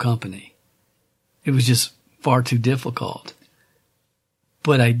in the whole company. It was just far too difficult.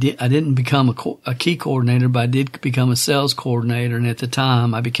 But I didn't become a key coordinator, but I did become a sales coordinator. And at the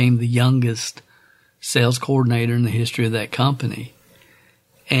time, I became the youngest sales coordinator in the history of that company.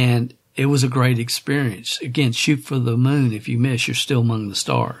 And it was a great experience. Again, shoot for the moon. If you miss, you're still among the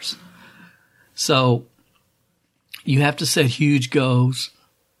stars. So you have to set huge goals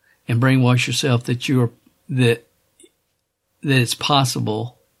and brainwash yourself that it's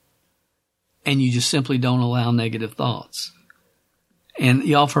possible, and you just simply don't allow negative thoughts. And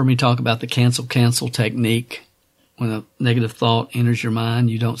y'all have heard me talk about the cancel technique. When a negative thought enters your mind,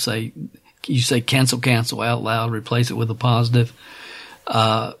 you say cancel out loud, replace it with a positive.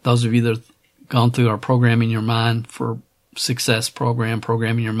 Those of you that have gone through our Programming Your Mind for Success program,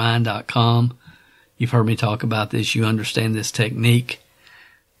 programmingyourmind.com, you've heard me talk about this. You understand this technique.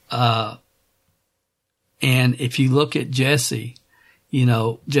 And if you look at Jesse,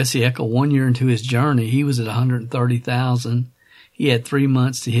 Jesse Eckel, 1 year into his journey, he was at 130,000. He had 3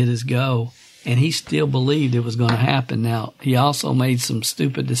 months to hit his goal, and he still believed it was going to happen. Now, he also made some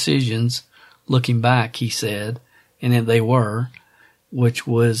stupid decisions looking back, he said, and they were, which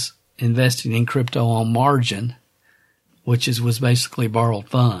was investing in crypto on margin, which was basically borrowed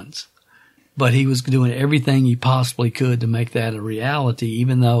funds. But he was doing everything he possibly could to make that a reality,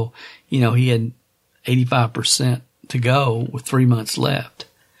 even though, he had 85% to go with 3 months left.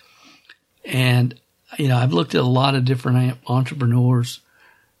 And, I've looked at a lot of different entrepreneurs.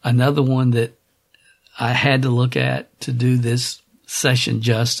 Another one that I had to look at to do this session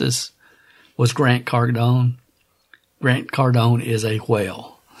justice was Grant Cardone. Grant Cardone is a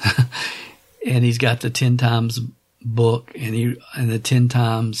whale. And he's got the 10 times book and the 10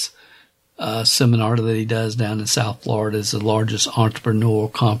 times seminar that he does down in South Florida is the largest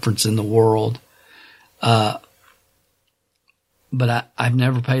entrepreneurial conference in the world. But I've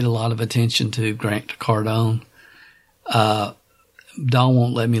never paid a lot of attention to Grant Cardone. Dawn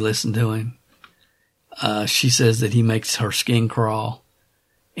won't let me listen to him. She says that he makes her skin crawl.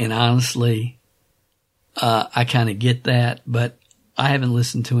 And honestly, I kind of get that, but I haven't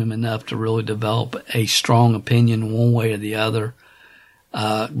listened to him enough to really develop a strong opinion one way or the other,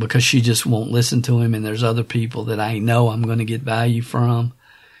 because she just won't listen to him. And there's other people that I know I'm going to get value from,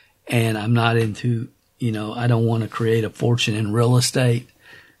 and I'm not into, I don't want to create a fortune in real estate.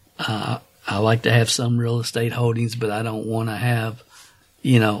 I like to have some real estate holdings, but I don't want to have,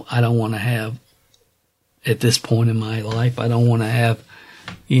 at this point in my life, I don't want to have,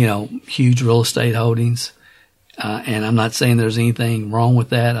 huge real estate holdings. And I'm not saying there's anything wrong with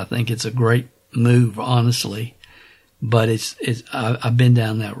that. I think it's a great move, honestly, but I've been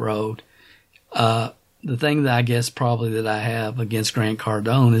down that road. The thing that I guess probably that I have against Grant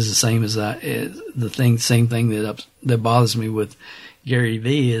Cardone is the same as same thing that bothers me with Gary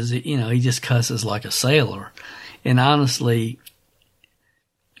Vee is that, he just cusses like a sailor. And honestly,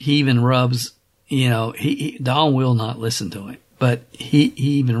 he even rubs, Dawn will not listen to him, but he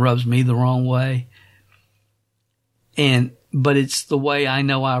even rubs me the wrong way. But it's the way I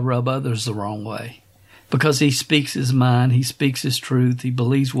know I rub others the wrong way. Because he speaks his mind, he speaks his truth, he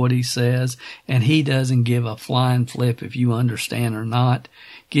believes what he says, and he doesn't give a flying flip if you understand or not.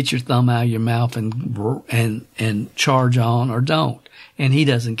 Get your thumb out of your mouth and charge on, or don't. And he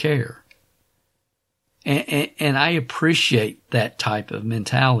doesn't care. And I appreciate that type of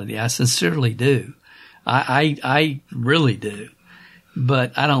mentality. I sincerely do. I really do.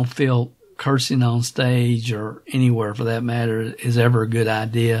 But I don't feel cursing on stage or anywhere for that matter is ever a good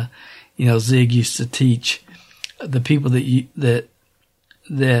idea. Zig used to teach the people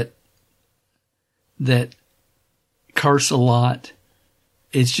that curse a lot,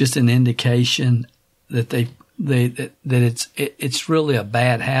 it's just an indication that it's really a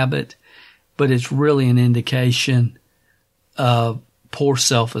bad habit, but it's really an indication of poor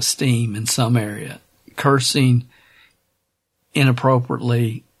self-esteem in some area. Cursing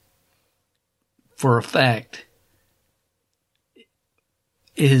inappropriately for effect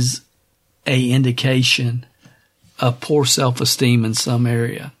is a indication of poor self-esteem in some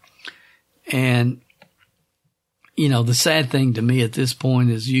area. And, you know, the sad thing to me at this point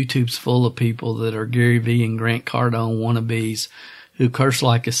is YouTube's full of people that are Gary Vee and Grant Cardone wannabes who curse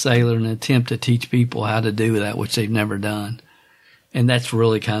like a sailor and attempt to teach people how to do that, which they've never done. And that's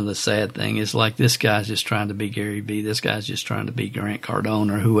really kind of the sad thing. It's like this guy's just trying to be Gary Vee. This guy's just trying to be Grant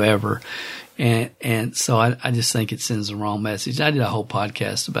Cardone or whoever. And so I just think it sends the wrong message. I did a whole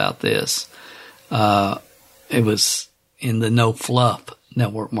podcast about this. It was in the No Fluff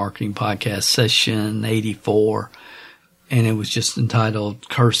Network Marketing Podcast, session 84. And it was just entitled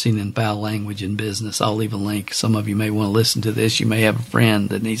Cursing and Foul Language in Business. I'll leave a link. Some of you may want to listen to this. You may have a friend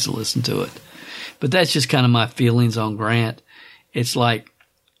that needs to listen to it. But that's just kind of my feelings on Grant. It's like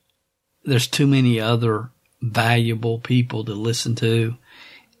there's too many other valuable people to listen to.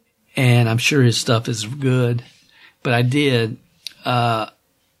 And I'm sure his stuff is good. But I did,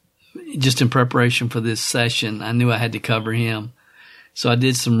 just in preparation for this session, I knew I had to cover him. So I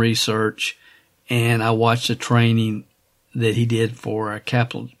did some research and I watched a training that he did for a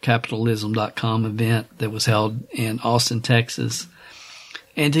capitalism.com event that was held in Austin, Texas.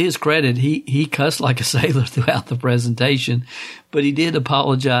 And to his credit, he cussed like a sailor throughout the presentation, but he did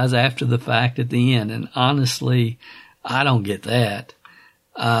apologize after the fact at the end. And honestly, I don't get that.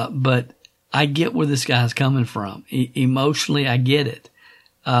 But I get where this guy's coming from. Emotionally, I get it.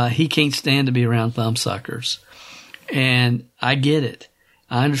 He can't stand to be around thumbsuckers. And I get it.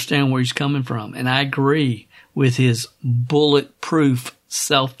 I understand where he's coming from. And I agree with his bulletproof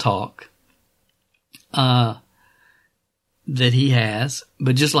self-talk that he has.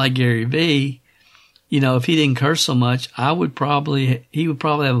 But just like Gary Vee, you know, if he didn't curse so much, he would probably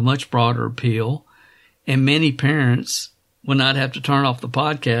have a much broader appeal. And many parents would not have to turn off the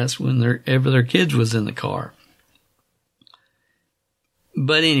podcast whenever their kids was in the car.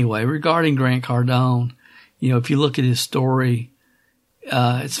 But anyway, regarding Grant Cardone, you know, if you look at his story,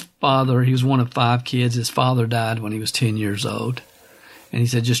 his father, he was one of 5 kids. His father died when he was 10 years old. And he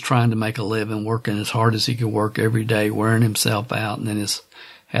said just trying to make a living, working as hard as he could work every day, wearing himself out, and then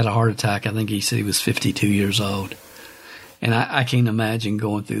had a heart attack. I think he said he was 52 years old. And I can't imagine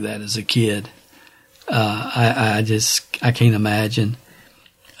going through that as a kid. I can't imagine.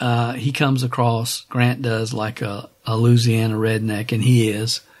 He comes across, Grant does, like a Louisiana redneck, and he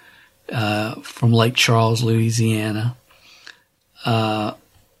is, from Lake Charles, Louisiana.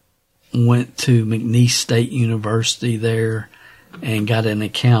 Went to McNeese State University there and got an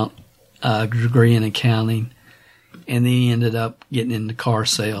degree in accounting. And then he ended up getting into car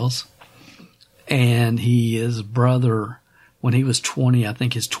sales. And his brother, when he was 20, I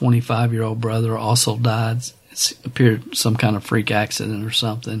think his 25-year-old brother also died. It appeared some kind of freak accident or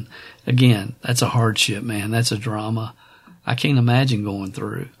something. Again, that's a hardship, man. That's a drama I can't imagine going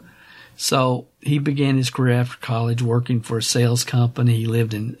through. So he began his career after college working for a sales company. He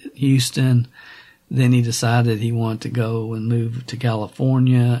lived in Houston. Then he decided he wanted to go and move to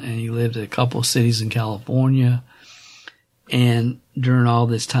California, and he lived in a couple of cities in California. And during all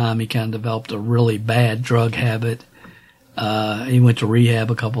this time, he kind of developed a really bad drug habit. He went to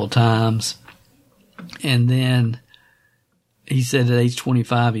rehab a couple of times. And then he said at age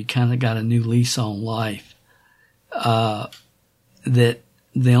 25, he kind of got a new lease on life. That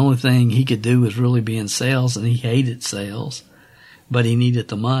the only thing he could do was really be in sales, and he hated sales, but he needed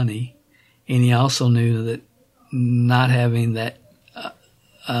the money. And he also knew that not having a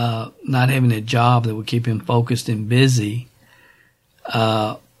job that would keep him focused and busy,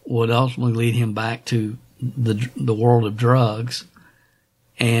 would ultimately lead him back to the world of drugs.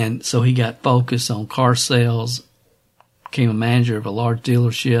 And so he got focused on car sales, became a manager of a large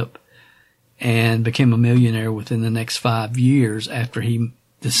dealership, and became a millionaire within the next 5 years after he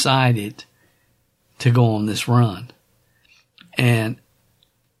decided to go on this run. And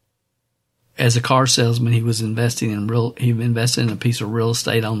as a car salesman, he was invested in a piece of real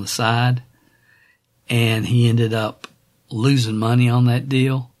estate on the side, and he ended up losing money on that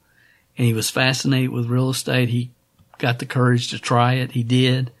deal. And he was fascinated with real estate. He got the courage to try it. He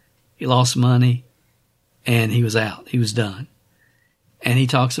did. He lost money, and he was out. He was done. And he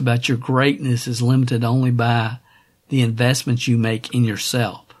talks about your greatness is limited only by the investments you make in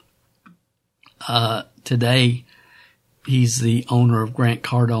yourself. Today, He's the owner of Grant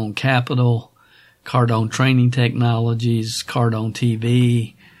Cardone Capital, Cardone Training Technologies, Cardone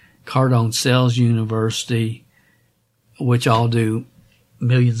TV, Cardone Sales University, which all do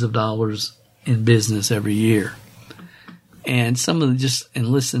millions of dollars in business every year. And some of the and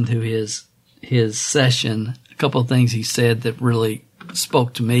listen to his session, a couple of things he said that really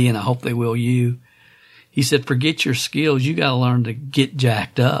spoke to me, and I hope they will you. He said, forget your skills. You got to learn to get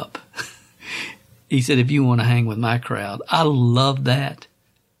jacked up. He said, if you want to hang with my crowd. I love that.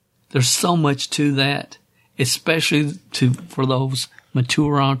 There's so much to that, especially for those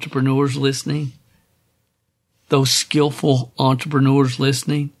mature entrepreneurs listening, those skillful entrepreneurs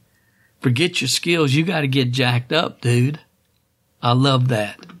listening. Forget your skills. You got to get jacked up, dude. I love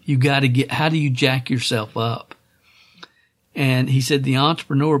that. You got to how do you jack yourself up? And he said the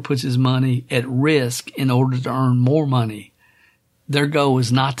entrepreneur puts his money at risk in order to earn more money. Their goal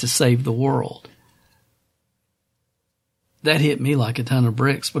is not to save the world. That hit me like a ton of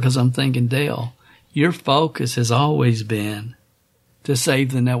bricks because I'm thinking, Dale, your focus has always been to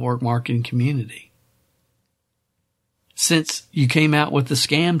save the network marketing community. Since you came out with the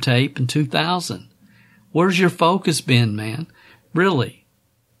scam tape in 2000, where's your focus been, man? Really?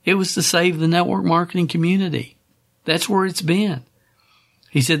 It was to save the network marketing community. That's where it's been.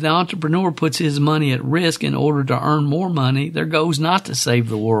 He said the entrepreneur puts his money at risk in order to earn more money. Their goal is not to save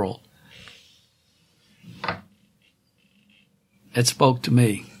the world. That spoke to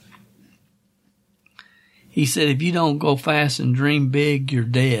me. He said, if you don't go fast and dream big, you're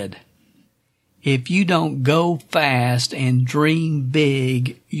dead. If you don't go fast and dream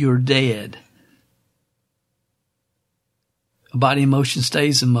big, you're dead. A body in motion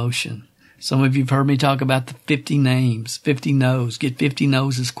stays in motion. Some of you have heard me talk about the 50 names, 50 no's. Get 50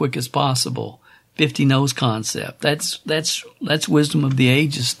 no's as quick as possible. 50 no's concept. That's wisdom of the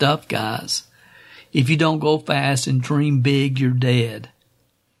ages stuff, guys. If you don't go fast and dream big, you're dead.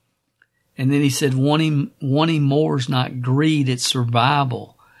 And then he said, wanting more is not greed, it's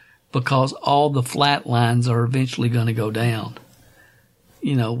survival, because all the flat lines are eventually going to go down.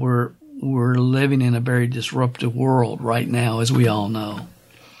 You know, we're living in a very disruptive world right now, as we all know.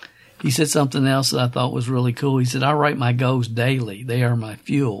 He said something else that I thought was really cool. He said, I write my goals daily. They are my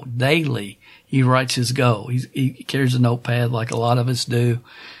fuel. Daily, he writes his goal. He carries a notepad like a lot of us do.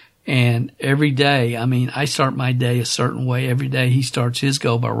 And every day, I start my day a certain way. Every day he starts his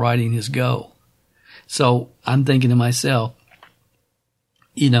goal by writing his goal. So I'm thinking to myself,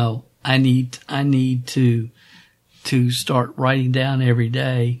 I need to start writing down every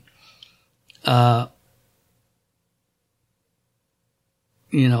day,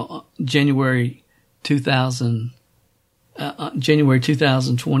 January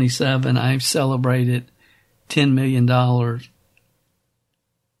 2027, I've celebrated $10 million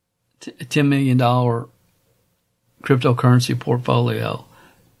cryptocurrency portfolio.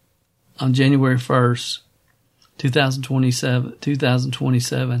 On January 1st,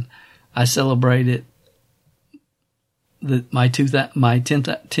 2027, I celebrated my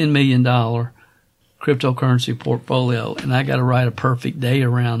 $10 million cryptocurrency portfolio, and I got to write a perfect day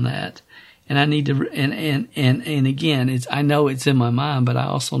around that. And I need to, and again, I know it's in my mind, but I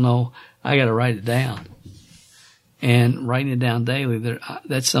also know I got to write it down. And writing it down daily,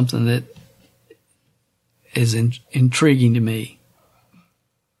 that's something that is intriguing to me.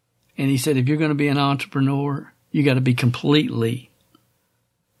 And he said, if you're going to be an entrepreneur, you got to be completely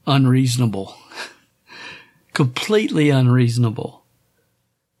unreasonable. Completely unreasonable.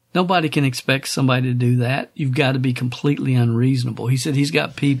 Nobody can expect somebody to do that. You've got to be completely unreasonable. He said he's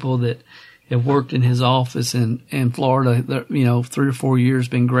got people that have worked in his office in Florida, 3 or 4 years,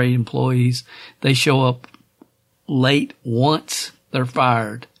 been great employees. They show up late once, they're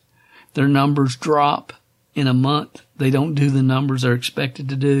fired. Their numbers drop in a month. They don't do the numbers they're expected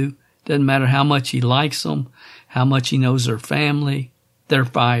to do. Doesn't matter how much he likes them, how much he knows their family. They're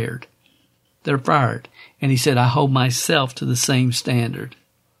fired. They're fired. And he said, I hold myself to the same standard.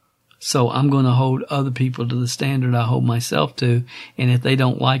 So I'm going to hold other people to the standard I hold myself to. And if they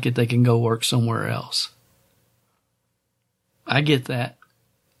don't like it, they can go work somewhere else. I get that.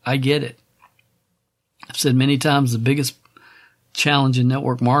 I get it. I've said many times the biggest challenge in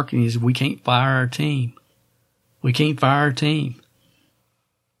network marketing is we can't fire our team. We can't fire our team.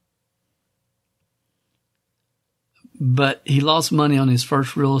 But he lost money on his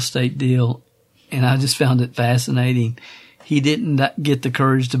first real estate deal, and I just found it fascinating. He didn't get the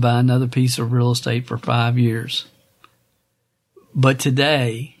courage to buy another piece of real estate for 5 years. But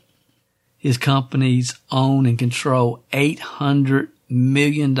today, his companies own and control $800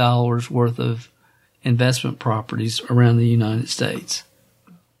 million worth of investment properties around the United States.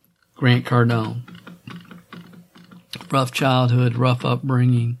 Grant Cardone. rough childhood, rough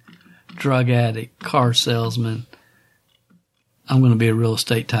upbringing, drug addict, car salesman. I'm going to be a real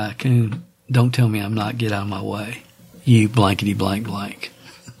estate tycoon. Don't tell me I'm not. Get out of my way. You blankety blank blank.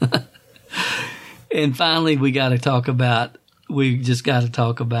 And finally, we just got to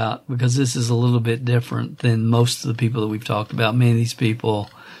talk about, because this is a little bit different than most of the people that we've talked about. Many of these people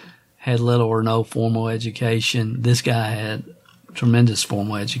had little or no formal education. This guy had tremendous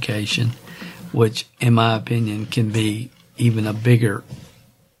formal education, which, in my opinion, can be even a bigger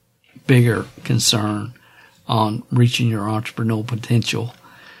concern on reaching your entrepreneurial potential.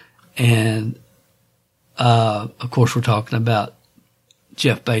 And, of course, we're talking about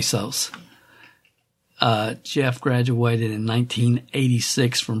Jeff Bezos. Jeff graduated in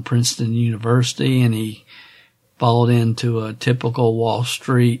 1986 from Princeton University, and he followed into a typical Wall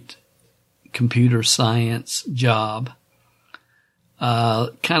Street computer science job.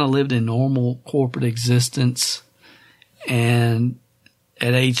 Kind of lived a normal corporate existence, and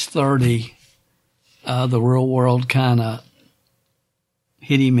at age 30, the real world kind of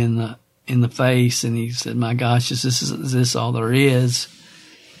hit him in the face, and he said, "My gosh, is this all there is?"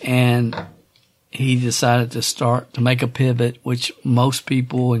 And he decided to make a pivot, which most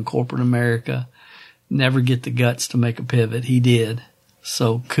people in corporate America never get the guts to make a pivot. He did.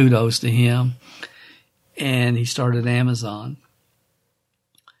 So kudos to him. And he started Amazon.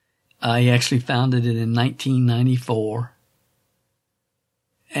 He actually founded it in 1994.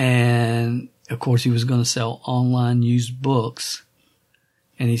 And of course, he was going to sell online used books.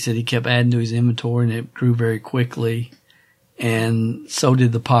 And he said he kept adding to his inventory, and it grew very quickly. And so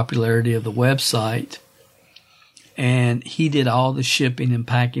did the popularity of the website. And he did all the shipping and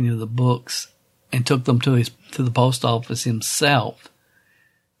packing of the books and took them to the post office himself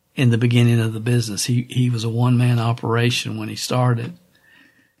in the beginning of the business. He was a one-man operation when he started.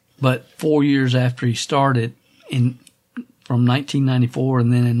 But 4 years after he started, from 1994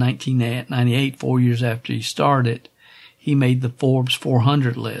 and then in 1998, 4 years after he started, he made the Forbes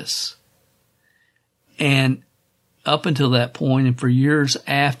 400 list. And up until that point, and for years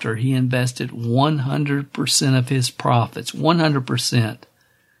after, he invested 100% of his profits, 100%,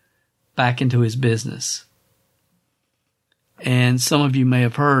 back into his business. And some of you may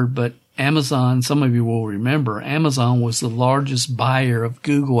have heard, but Amazon, some of you will remember, Amazon was the largest buyer of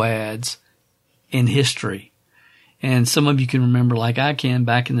Google ads in history. And some of you can remember, like I can,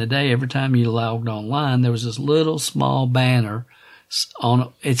 back in the day, every time you logged online, there was this little small banner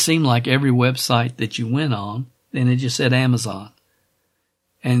on, it seemed like every website that you went on, and it just said Amazon.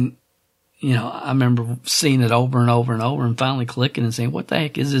 And, you know, I remember seeing it over and over and over and finally clicking and saying, what the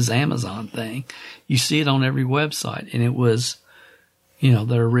heck is this Amazon thing? You see it on every website. And it was, you know,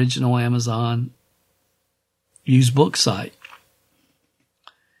 the original Amazon used book site.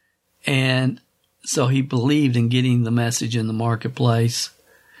 And so he believed in getting the message in the marketplace.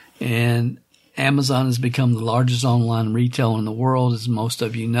 And Amazon has become the largest online retailer in the world, as most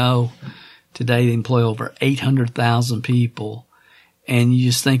of you know. Today they employ over 800,000 people. And you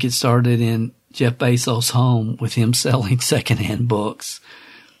just think it started in Jeff Bezos' home with him selling secondhand books.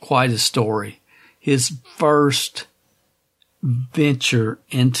 Quite a story. His first venture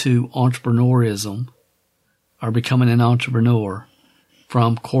into entrepreneurism, or becoming an entrepreneur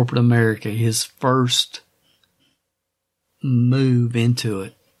from corporate America, his first move into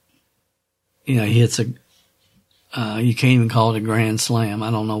it, you know, he hits you can't even call it a grand slam.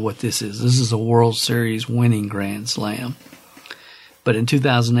 I don't know what this is. This is a World Series winning grand slam. But in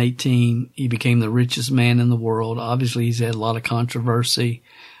 2018, he became the richest man in the world. Obviously, he's had a lot of controversy.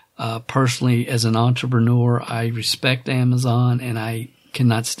 Personally, as an entrepreneur, I respect Amazon, and I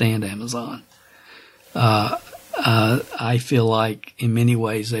cannot stand Amazon. I feel like in many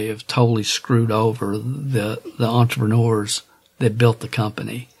ways they have totally screwed over the entrepreneurs that built the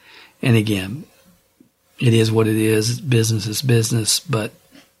company. And again, it is what it is. Business is business, but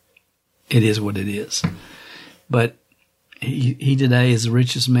it is what it is. But he today is the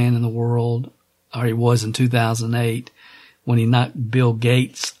richest man in the world, or he was in 2008 when he knocked Bill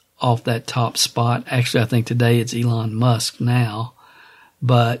Gates off that top spot. Actually, I think today it's Elon Musk now,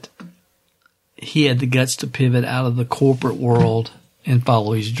 but he had the guts to pivot out of the corporate world and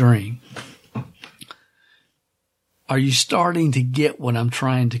follow his dream. Are you starting to get what I'm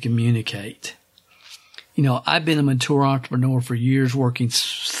trying to communicate? You know, I've been a mature entrepreneur for years,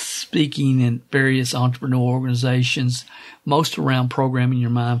 speaking in various entrepreneur organizations, most around programming your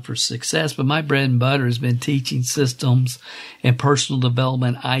mind for success. But my bread and butter has been teaching systems and personal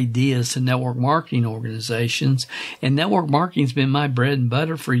development ideas to network marketing organizations. And network marketing has been my bread and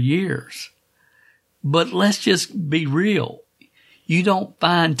butter for years. But let's just be real. You don't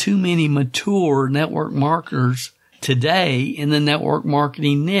find too many mature network marketers today in the network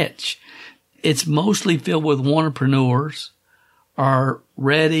marketing niche. It's mostly filled with entrepreneurs, or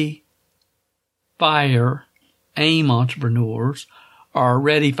ready, fire, aim entrepreneurs, or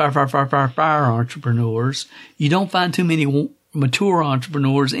ready, fire entrepreneurs. You don't find too many mature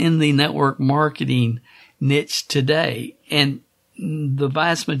entrepreneurs in the network marketing niche today. And the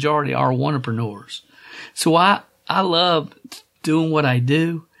vast majority are entrepreneurs. So I love doing what I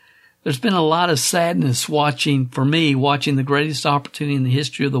do. There's been a lot of sadness watching the greatest opportunity in the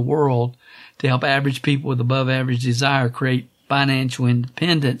history of the world to help average people with above average desire create financial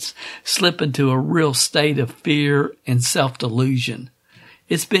independence slip into a real state of fear and self-delusion.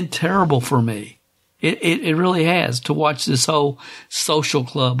 It's been terrible for me. It really has, to watch this whole social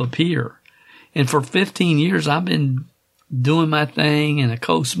club appear. And for 15 years, I've been doing my thing in a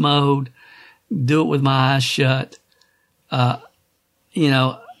coast mode, do it with my eyes shut.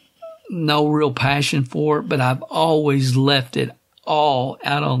 No real passion for it, but I've always left it all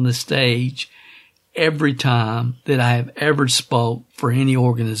out on the stage every time that I have ever spoke for any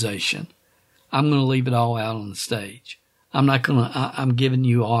organization. I'm going to leave it all out on the stage. I'm giving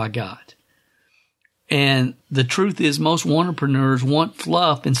you all I got. And the truth is, most entrepreneurs want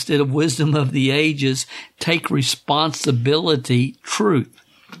fluff instead of wisdom of the ages. Take responsibility, truth.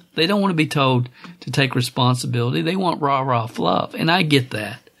 They don't want to be told to take responsibility. They want rah-rah fluff. And I get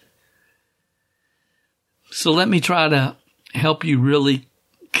that. So let me try to help you really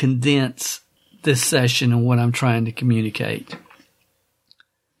condense this session and what I'm trying to communicate.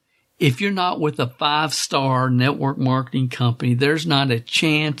 If you're not with a 5-star network marketing company, there's not a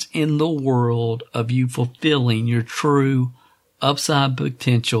chance in the world of you fulfilling your true upside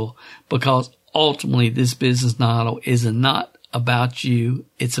potential, because ultimately this business model is not about you.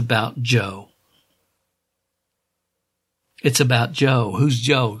 It's about Joe. It's about Joe. Who's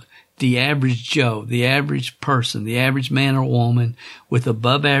Joe? The average Joe, the average person, the average man or woman with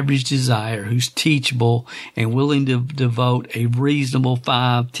above average desire, who's teachable and willing to devote a reasonable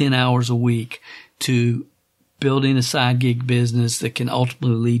 5-10 hours a week to building a side gig business that can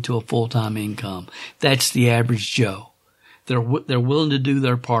ultimately lead to a full-time income. That's the average Joe. They're willing to do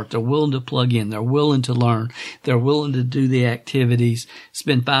their part. They're willing to plug in. They're willing to learn. They're willing to do the activities,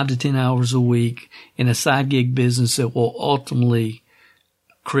 spend 5 to 10 hours a week in a side gig business that will ultimately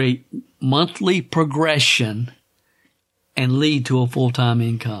create monthly progression and lead to a full-time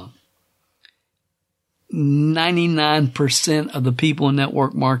income. 99% of the people in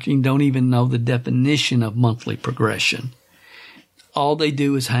network marketing don't even know the definition of monthly progression. All they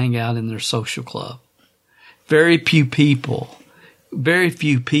do is hang out in their social club. Very few people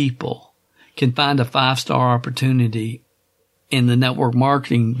can find a 5-star opportunity in the network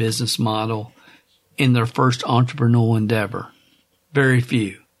marketing business model in their first entrepreneurial endeavor. Very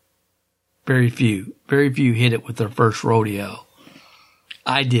few hit it with their first rodeo.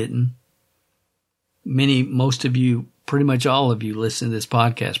 I didn't. Most of you, pretty much all of you listening to this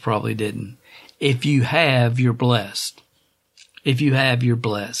podcast probably didn't. If you have, you're blessed.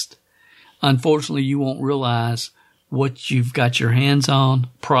 Unfortunately, you won't realize what you've got your hands on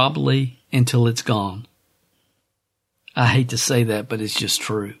probably until it's gone. I hate to say that, but it's just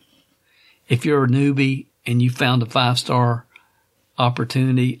true. If you're a newbie and you found a 5-star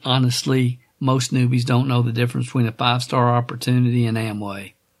opportunity, honestly, most newbies don't know the difference between a 5-star opportunity and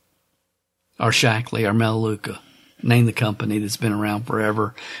Amway or Shackley or Melaleuca. Name the company that's been around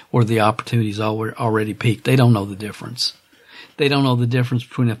forever where the opportunity's already peaked. They don't know the difference. They don't know the difference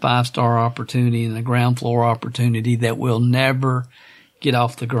between a 5-star opportunity and a ground floor opportunity that will never get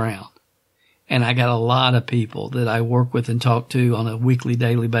off the ground. And I got a lot of people that I work with and talk to on a weekly,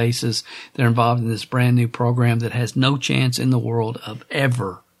 daily basis. They're involved in this brand new program that has no chance in the world of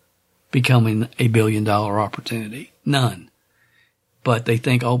ever becoming a $1 billion opportunity. None. But they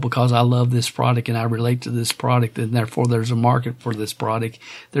think, because I love this product and I relate to this product, and therefore there's a market for this product.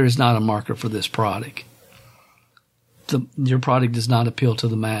 There is not a market for this product. Your product does not appeal to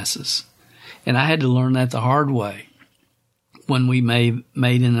the masses. And I had to learn that the hard way when we made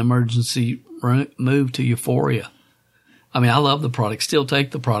an emergency move to Euphoria. I mean, I love the product, still take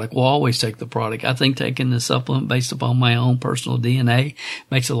the product, will always take the product. I think taking the supplement based upon my own personal DNA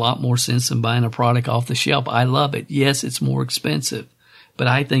makes a lot more sense than buying a product off the shelf. I love it. Yes, it's more expensive, but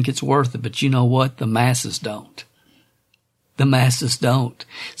I think it's worth it. But you know what? The masses don't.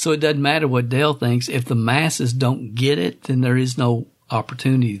 So it doesn't matter what Dale thinks. If the masses don't get it, then there is no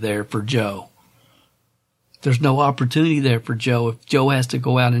opportunity there for Joe. There's no opportunity there for Joe if Joe has to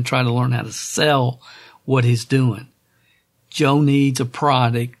go out and try to learn how to sell what he's doing. Joe needs a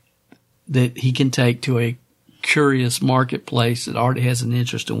product that he can take to a curious marketplace that already has an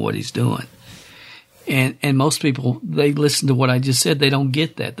interest in what he's doing. And most people, they listen to what I just said. They don't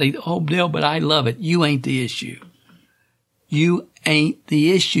get that. Dale, but I love it. You ain't the issue. You ain't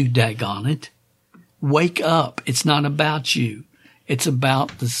the issue, daggone it. Wake up. It's not about you. It's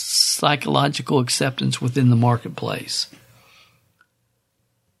about the psychological acceptance within the marketplace.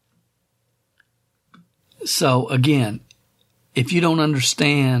 So again, if you don't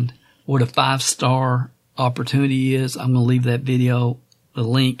understand what a 5-star opportunity is, I'm going to leave that video, the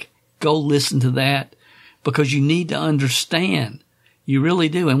link. Go listen to that because you need to understand. You really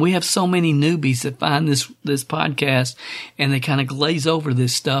do. And we have so many newbies that find this podcast and they kind of glaze over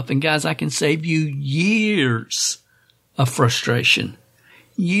this stuff. And guys, I can save you years of frustration,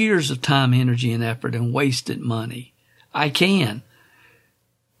 years of time, energy, and effort and wasted money. I can.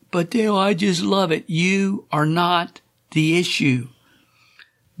 But Dale, I just love it. You are not the issue.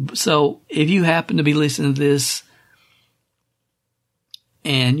 So if you happen to be listening to this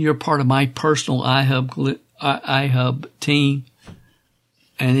and you're part of my personal iHub team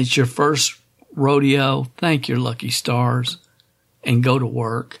and it's your first rodeo, thank your lucky stars and go to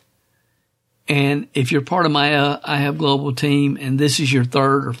work. And if you're part of my iHub Global team and this is your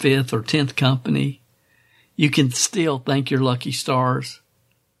 3rd or 5th or 10th company, you can still thank your lucky stars.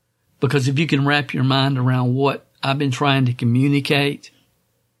 Because if you can wrap your mind around what I've been trying to communicate,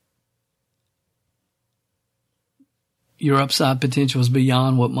 your upside potential is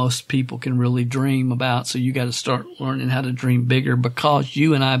beyond what most people can really dream about. So you got to start learning how to dream bigger because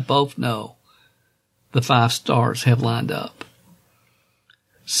you and I both know the 5 stars have lined up.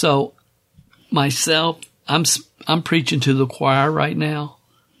 So myself, I'm preaching to the choir right now.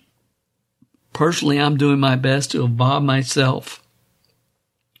 Personally, I'm doing my best to evolve myself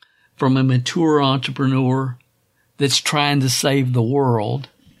from a mature entrepreneur that's trying to save the world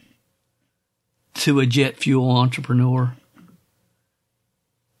to a jet fuel entrepreneur.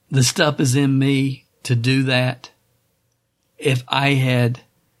 The stuff is in me to do that. If I had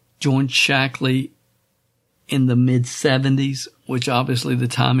joined Shaklee in the mid-70s, which obviously the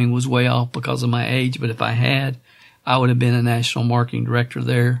timing was way off because of my age, but if I had, I would have been a national marketing director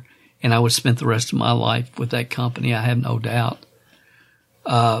there, and I would have spent the rest of my life with that company, I have no doubt.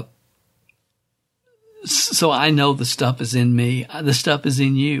 So I know the stuff is in me. The stuff is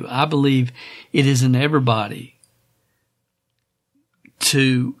in you. I believe it is in everybody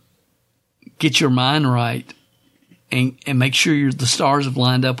to get your mind right and make sure the stars have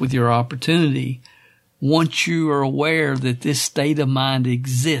lined up with your opportunity once you are aware that this state of mind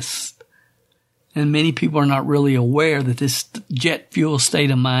exists. And many people are not really aware that this jet fuel state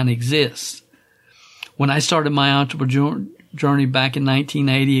of mind exists. When I started my entrepreneur journey back in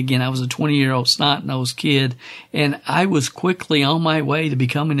 1980. Again, I was a 20-year-old snot-nosed kid, and I was quickly on my way to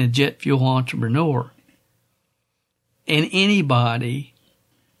becoming a jet fuel entrepreneur. And anybody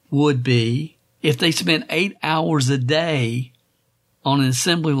would be if they spent 8 hours a day on an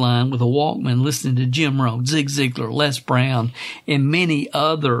assembly line with a Walkman listening to Jim Rohn, Zig Ziglar, Les Brown, and many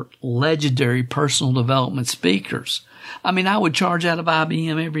other legendary personal development speakers. I mean, I would charge out of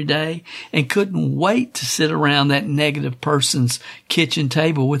IBM every day and couldn't wait to sit around that negative person's kitchen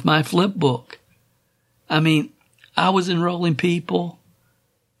table with my flip book. I mean, I was enrolling people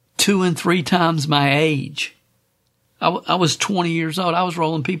 2 and 3 times my age. I was 20 years old. I was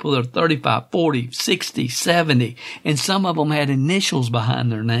rolling people that are 35, 40, 60, 70, and some of them had initials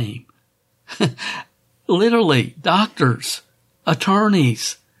behind their name. Literally, doctors,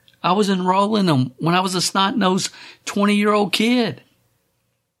 attorneys. I was enrolling them when I was a snot-nosed 20-year-old kid.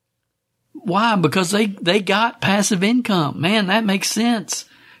 Why? Because they got passive income. Man, that makes sense.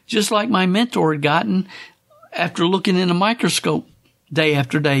 Just like my mentor had gotten after looking in a microscope day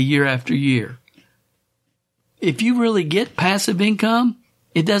after day, year after year. If you really get passive income,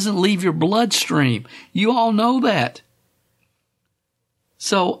 it doesn't leave your bloodstream. You all know that.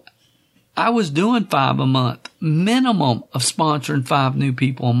 So I was doing 5 a month, minimum of sponsoring 5 new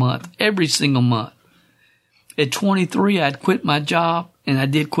people a month, every single month. At 23, I'd quit my job, and I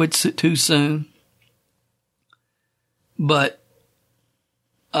did quit too soon. But,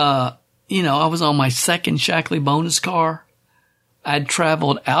 I was on my second Shaklee bonus car. I'd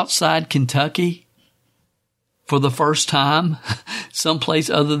traveled outside Kentucky for the first time, someplace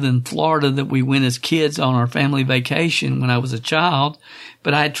other than Florida that we went as kids on our family vacation when I was a child.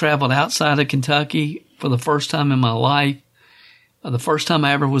 But I had traveled outside of Kentucky for the first time in my life. The first time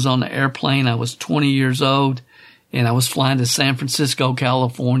I ever was on the airplane, I was 20 years old, and I was flying to San Francisco,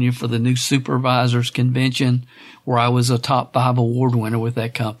 California for the new supervisors convention, where I was a top 5 award winner with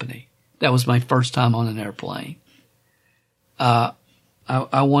that company. That was my first time on an airplane. I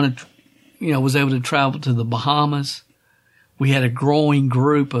was able to travel to the Bahamas we had a growing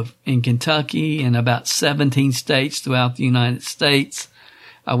group in Kentucky and about 17 states throughout the United States.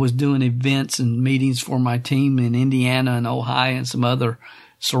 I was doing events and meetings for my team in Indiana and Ohio and some other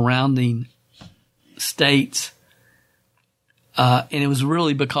surrounding states. And it was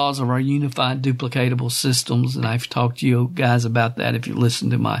really because of our unified duplicatable systems. And I've talked to you guys about that if you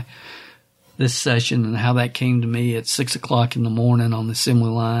listen to this session and how that came to me at 6 o'clock in the morning on the assembly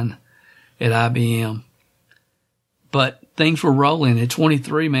line at IBM. But things were rolling. At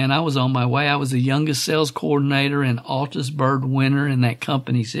 23, man, I was on my way. I was the youngest sales coordinator and Altus Bird winner in that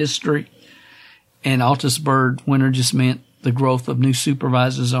company's history. And Altus Bird winner just meant the growth of new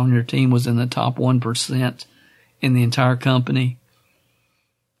supervisors on your team was in the top 1% in the entire company.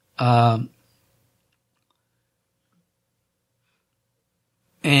 And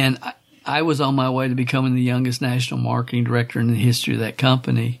I was on my way to becoming the youngest national marketing director in the history of that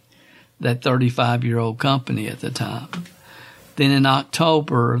company, that 35-year-old company at the time. Then in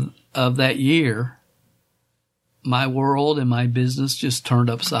October of that year, my world and my business just turned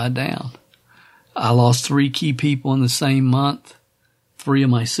upside down. I lost 3 key people in the same month, 3 of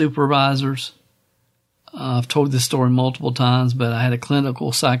my supervisors. I've told this story multiple times, but I had a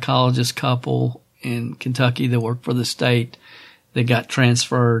clinical psychologist couple in Kentucky that worked for the state that got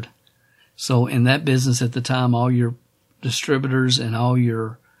transferred. So in that business at the time, all your distributors and all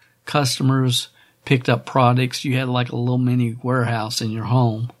your customers picked up products. You had like a little mini warehouse in your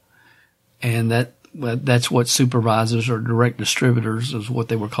home. And that's what supervisors or direct distributors is what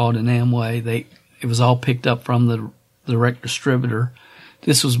they were called in Amway. It was all picked up from the direct distributor.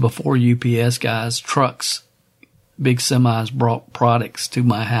 This was before UPS guys, trucks, big semis brought products to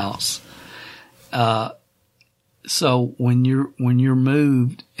my house. So when you're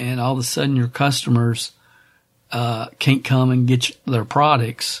moved and all of a sudden your customers can't come and get their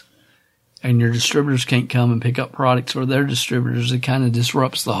products, and your distributors can't come and pick up products for their distributors, it kind of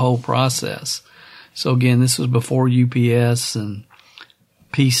disrupts the whole process. So again, this was before UPS and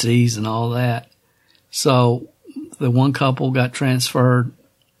PCs and all that. So the one couple got transferred,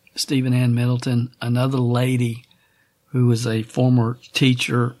 Stephen Ann Middleton, another lady who was a former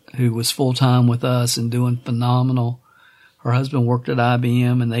teacher who was full-time with us and doing phenomenal. Her husband worked at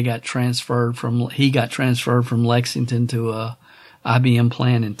IBM and he got transferred from Lexington to a IBM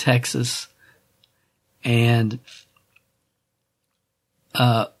plant in Texas. And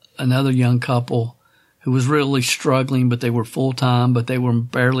another young couple who was really struggling, but they were full-time, but they were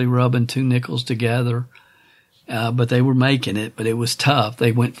barely rubbing 2 nickels together. But they were making it, but it was tough.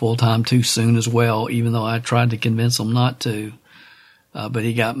 They went full-time too soon as well, even though I tried to convince them not to. But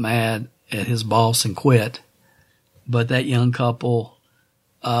he got mad at his boss and quit. But that young couple,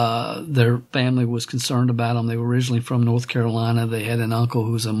 their family was concerned about them. They were originally from North Carolina. They had an uncle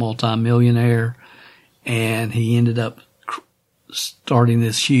who was a multimillionaire, and he ended up starting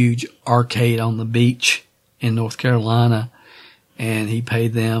this huge arcade on the beach in North Carolina, and he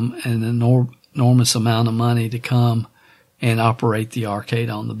paid them an enormous amount of money to come and operate the arcade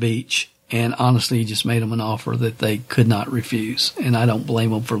on the beach. And honestly, he just made them an offer that they could not refuse. And I don't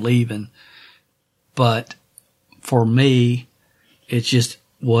blame them for leaving. But for me, it just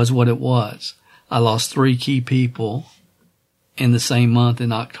was what it was. I lost 3 key people in the same month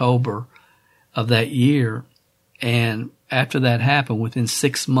in October of that year. And after that happened, within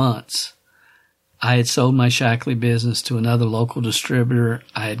 6 months, I had sold my Shackley business to another local distributor.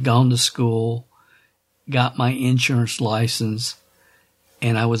 I had gone to school, got my insurance license,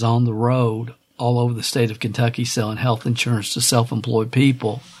 and I was on the road all over the state of Kentucky selling health insurance to self-employed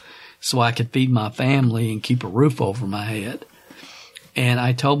people so I could feed my family and keep a roof over my head. And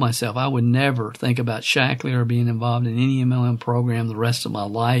I told myself I would never think about Shackley or being involved in any MLM program the rest of my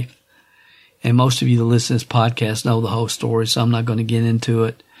life. And most of you that listen to this podcast know the whole story, so I'm not going to get into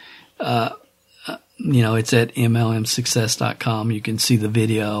it. It's at MLMsuccess.com. You can see the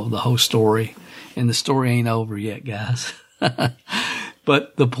video, the whole story. And the story ain't over yet, guys.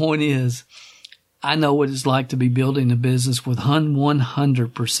 But the point is, I know what it's like to be building a business with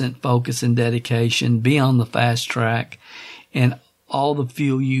 100% focus and dedication, be on the fast track, and all the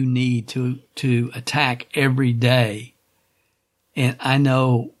fuel you need to attack every day. And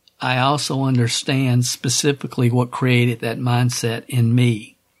I also understand specifically what created that mindset in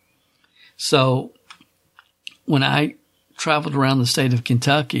me. So when I traveled around the state of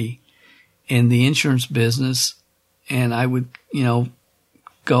Kentucky in the insurance business, and I would,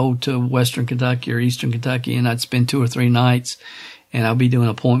 go to Western Kentucky or Eastern Kentucky, and I'd spend 2 or 3 nights, and I'd be doing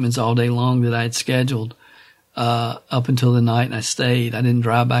appointments all day long that I had scheduled up until the night, and I stayed. I didn't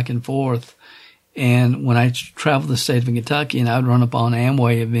drive back and forth. And when I traveled the state of Kentucky, and I would run up on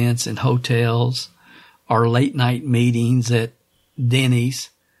Amway events in hotels our late night meetings at Denny's,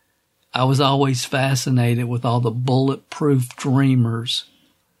 I was always fascinated with all the bulletproof dreamers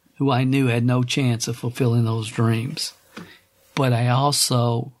who I knew had no chance of fulfilling those dreams. But I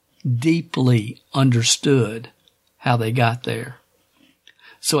also deeply understood how they got there.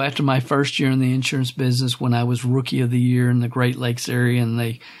 So after my first year in the insurance business, when I was Rookie of the Year in the Great Lakes area and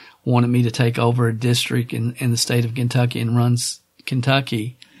they wanted me to take over a district in the state of Kentucky and run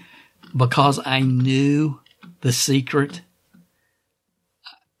Kentucky, because I knew the secret,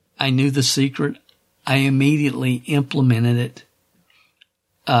 I immediately implemented it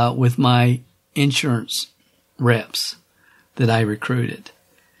with my insurance reps that I recruited.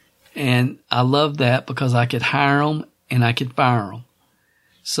 And I loved that because I could hire them and I could fire them.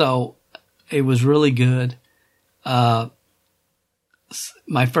 So it was really good. My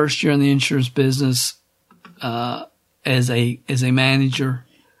first year in the insurance business, as a manager,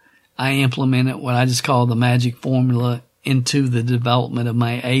 I implemented what I just call the magic formula into the development of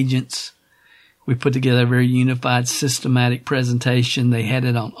my agents. We put together a very unified, systematic presentation. They had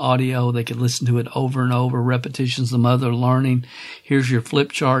it on audio. They could listen to it over and over. Repetitions, the mother of learning. Here's your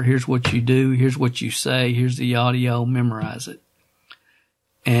flip chart. Here's what you do. Here's what you say. Here's the audio. Memorize it.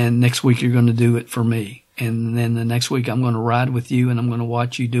 And next week you're going to do it for me. And then the next week I'm going to ride with you and I'm going to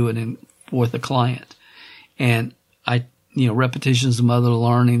watch you do it with a client. And repetitions, the mother of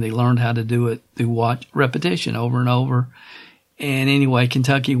learning. They learned how to do it through repetition over and over. And anyway,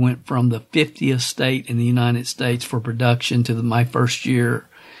 Kentucky went from the 50th state in the United States for production to my first year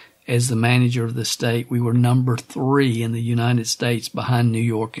as the manager of the state. We were number 3 in the United States behind New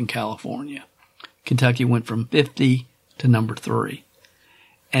York and California. Kentucky went from 50 to number 3.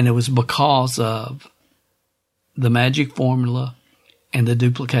 And it was because of the magic formula and the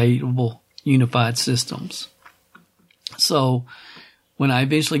duplicatable unified systems. So when I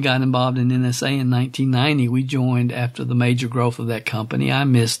eventually got involved in NSA in 1990, we joined after the major growth of that company. I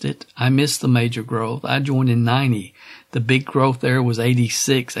missed it. I missed the major growth. I joined in 90. The big growth there was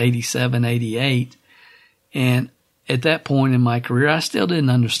 86, 87, 88. And at that point in my career, I still didn't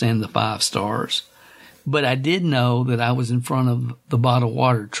understand the 5 stars. But I did know that I was in front of the bottled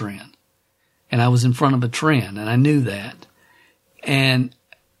water trend. And I was in front of a trend, and I knew that. And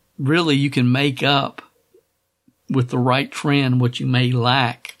really, you can make up with the right trend what you may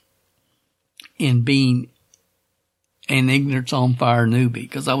lack in being an ignorance on fire newbie,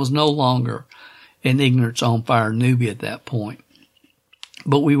 because I was no longer an ignorance on fire newbie at that point.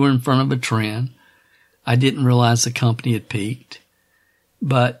 But we were in front of a trend. I didn't realize the company had peaked.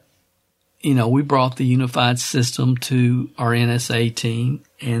 But, we brought the unified system to our NSA team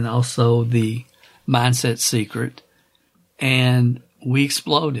and also the Mindset Secret, and we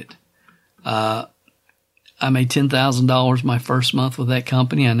exploded. I made $10,000 my first month with that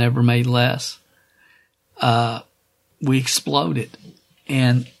company. I never made less. We exploded.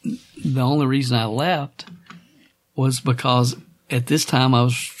 And the only reason I left was because at this time I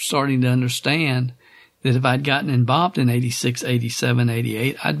was starting to understand that if I'd gotten involved in 86, 87,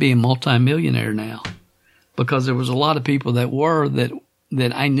 88, I'd be a multimillionaire now. Because there was a lot of people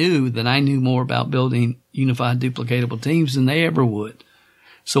that I knew more about building unified duplicatable teams than they ever would.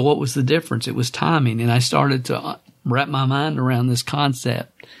 So what was the difference? It was timing. And I started to wrap my mind around this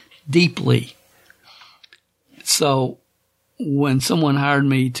concept deeply. So when someone hired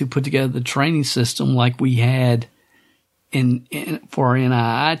me to put together the training system like we had for our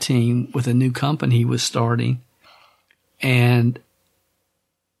NII team with a new company he was starting, and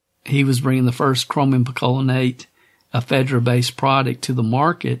he was bringing the first chromium picolinate, a ephedra-based product, to the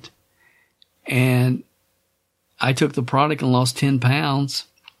market, and I took the product and lost 10 pounds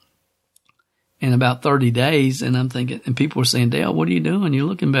in about 30 days. And I'm thinking, and people were saying, Dale, what are you doing? You're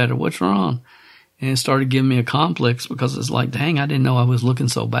looking better. What's wrong? And it started giving me a complex because it's like, dang, I didn't know I was looking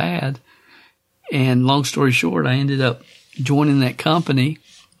so bad. And long story short, I ended up joining that company.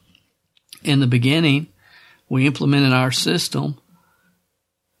 In the beginning, we implemented our system,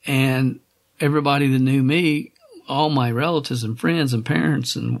 and everybody that knew me, all my relatives and friends and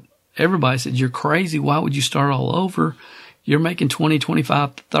parents and everybody said, you're crazy. Why would you start all over? You're making $20,000,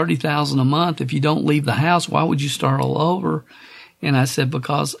 $25,000, $30,000 a month. If you don't leave the house, why would you start all over? And I said,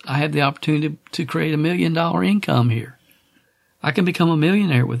 because I have the opportunity to create $1 million income here. I can become a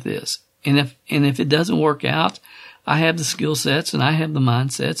millionaire with this. And if it doesn't work out, I have the skill sets and I have the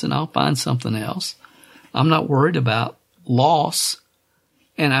mindsets, and I'll find something else. I'm not worried about loss.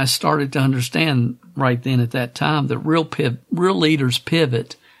 And I started to understand right then at that time that real leaders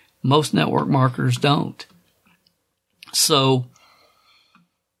pivot. Most network marketers don't. So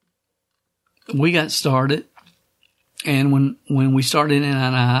we got started, And when we started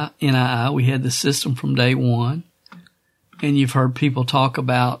NII, we had the system from day one. And you've heard people talk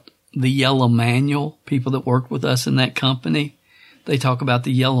about the yellow manual, people that work with us in that company. They talk about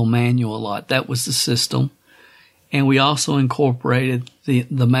the yellow manual a lot. That was the system. And we also incorporated the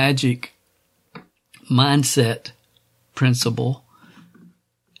magic mindset principle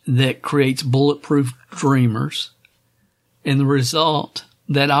that creates bulletproof dreamers. And the result,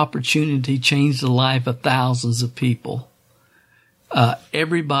 that opportunity changed the life of thousands of people.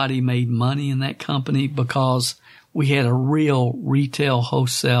 Everybody made money in that company because we had a real retail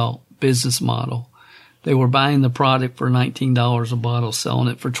wholesale business model. They were buying the product for $19 a bottle, selling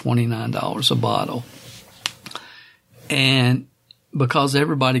it for $29 a bottle. And because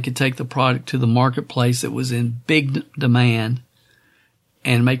everybody could take the product to the marketplace that was in big demand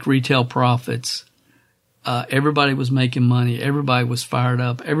and make retail profits, everybody was making money. Everybody was fired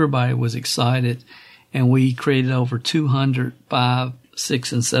up. Everybody was excited. And we created over 200 5,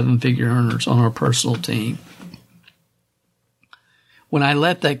 6, and 7-figure earners on our personal team. When I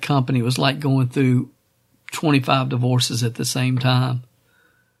left that company, it was like going through 25 divorces at the same time.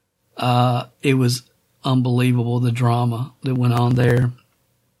 It was unbelievable, the drama that went on there.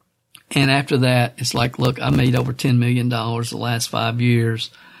 And after that, it's like, look, I made over $10 million the last 5 years.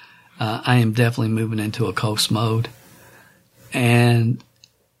 I am definitely moving into a coast mode. And,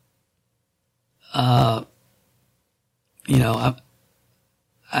 I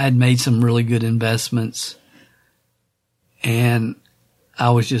had made some really good investments, and I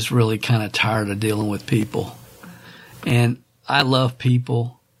was just really kind of tired of dealing with people. And I love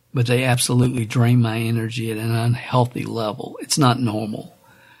people, but they absolutely drain my energy at an unhealthy level. It's not normal.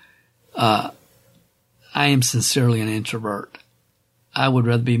 I am sincerely an introvert. I would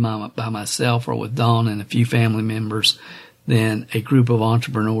rather be by myself or with Dawn and a few family members than a group of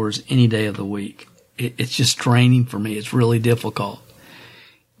entrepreneurs any day of the week. It's just draining for me. It's really difficult.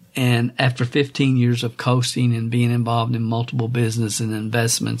 And after 15 years of coasting and being involved in multiple business and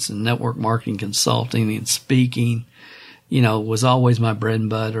investments and network marketing consulting and speaking, was always my bread and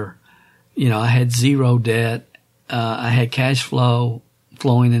butter. I had zero debt. I had cash flowing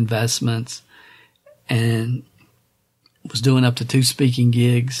investments, and was doing up to 2 speaking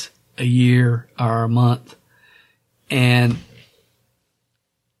gigs a year or a month. And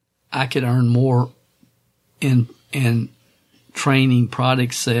I could earn more in training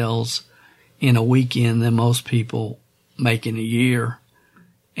product sales in a weekend than most people make in a year.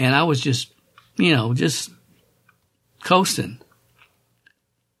 And I was just coasting.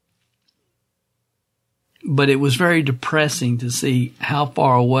 But it was very depressing to see how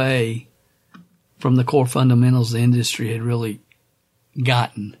far away from the core fundamentals the industry had really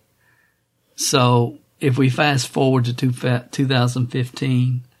gotten. So if we fast forward to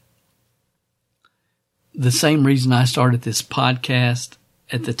 2015, the same reason I started this podcast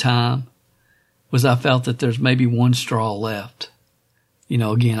at the time was I felt that there's maybe one straw left.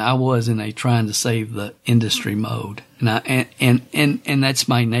 Again, I was in a trying to save the industry mode, and that's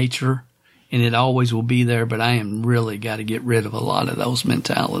my nature, and it always will be there. But I am really got to get rid of a lot of those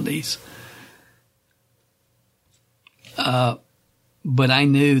mentalities. But I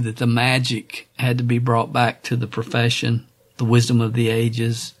knew that the magic had to be brought back to the profession, the wisdom of the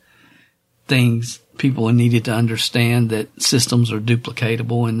ages, things people needed to understand that systems are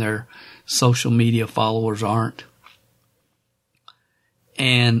duplicatable and their social media followers aren't.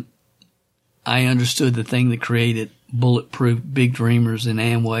 And I understood the thing that created Bulletproof, Big Dreamers, and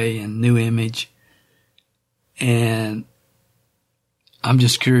Amway and New Image. And I'm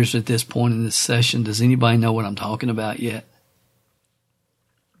just curious at this point in this session, does anybody know what I'm talking about yet?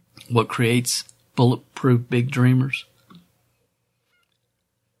 What creates Bulletproof, Big Dreamers?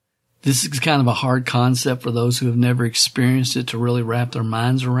 This is kind of a hard concept for those who have never experienced it to really wrap their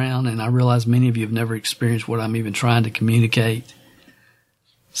minds around. And I realize many of you have never experienced what I'm even trying to communicate.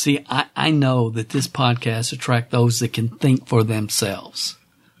 See, I know that this podcast attracts those that can think for themselves.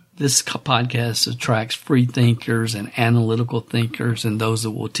 This podcast attracts free thinkers and analytical thinkers and those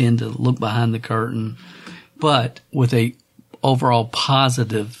that will tend to look behind the curtain, but with a overall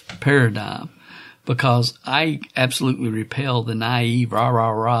positive paradigm, because I absolutely repel the naive,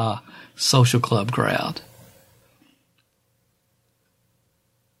 rah, social club crowd.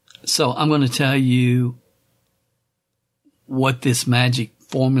 So I'm going to tell you what this magic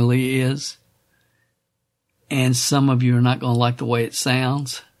formula is, and some of you are not going to like the way it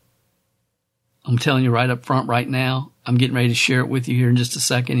sounds. I'm telling you right up front right now, I'm getting ready to share it with you here in just a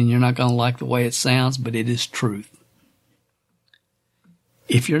second, and you're not going to like the way it sounds, but it is truth.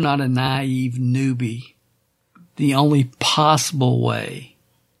 If you're not a naive newbie, the only possible way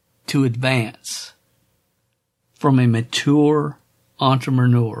to advance from a mature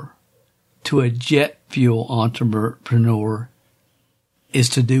entrepreneur to a jet fuel entrepreneur is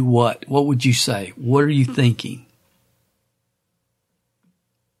to do what? What would you say? What are you thinking?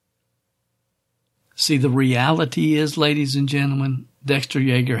 See, the reality is, ladies and gentlemen, Dexter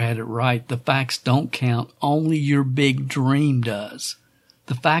Yeager had it right. The facts don't count. Only your big dream does.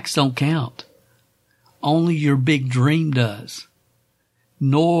 The facts don't count. Only your big dream does.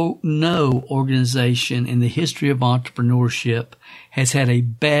 No organization in the history of entrepreneurship has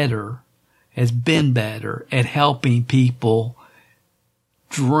been better at helping people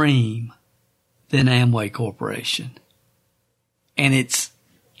dream than Amway Corporation. And it's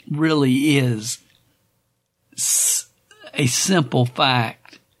really is a simple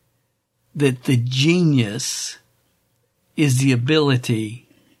fact that the genius is the ability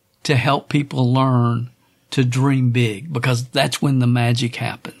to help people learn to dream big, because that's when the magic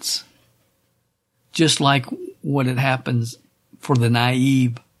happens. Just like what it happens for the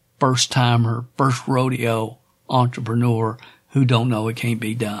naive first-timer, first rodeo entrepreneur who don't know it can't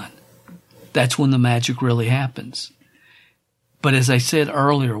be done. That's when the magic really happens. But as I said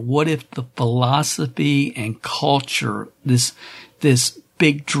earlier, what if the philosophy and culture, this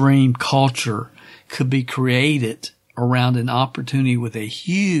big dream culture, could be created around an opportunity with a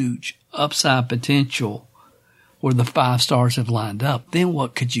huge upside potential where the 5 stars have lined up? Then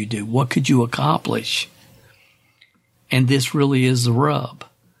what could you do? What could you accomplish? And this really is the rub,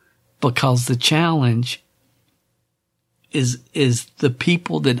 because the challenge is the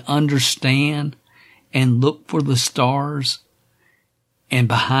people that understand and look for the stars and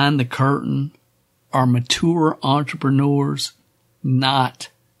behind the curtain are mature entrepreneurs, not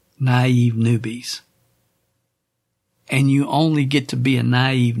naive newbies. And you only get to be a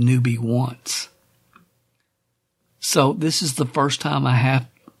naive newbie once. So this is the first time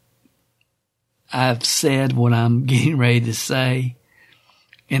I've said what I'm getting ready to say,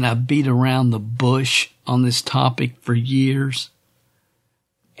 and I beat around the bush on this topic for years.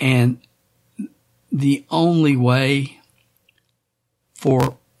 And the only way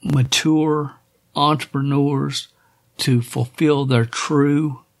for mature entrepreneurs to fulfill their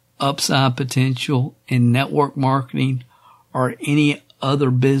true upside potential in network marketing or any other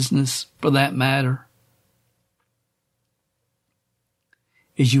business for that matter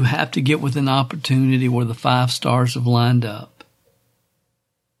is you have to get with an opportunity where the 5 stars have lined up.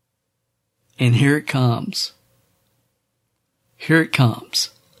 And here it comes. Here it comes.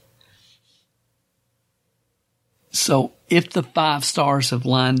 So if the 5 stars have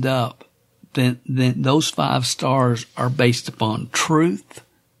lined up, then those 5 stars are based upon truth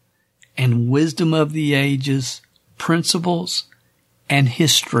and wisdom of the ages, principles, and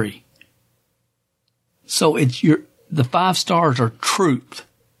history. So the 5 stars are truth.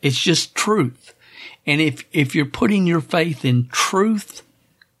 It's just truth. And if you're putting your faith in truth,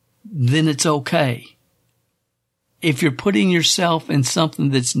 then it's okay. If you're putting yourself in something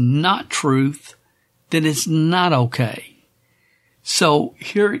that's not truth, then it's not okay. So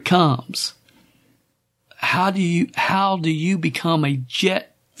here it comes. How do you become a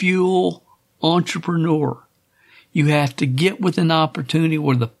jet fuel entrepreneur? You have to get with an opportunity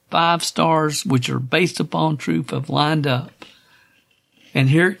where the 5 stars, which are based upon truth, have lined up. And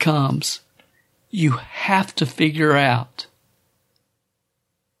here it comes. You have to figure out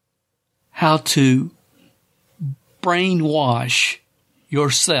how to brainwash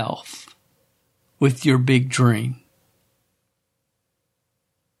yourself with your big dream.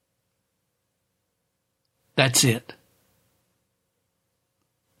 That's it.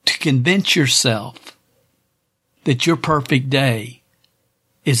 To convince yourself that your perfect day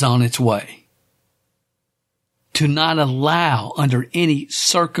is on its way. To not allow under any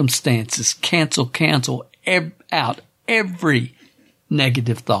circumstances, cancel out every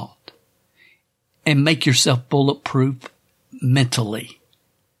negative thought. And make yourself bulletproof mentally.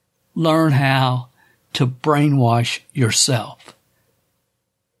 Learn how to brainwash yourself.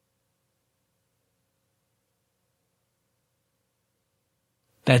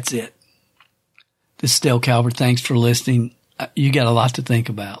 That's it. This is Dale Calvert. Thanks for listening. You got a lot to think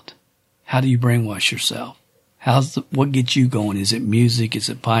about. How do you brainwash yourself? What gets you going? Is it music? Is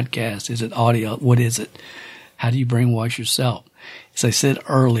it podcast? Is it audio? What is it? How do you brainwash yourself? As I said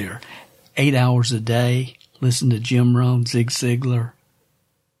earlier, 8 hours a day, listen to Jim Rohn, Zig Ziglar,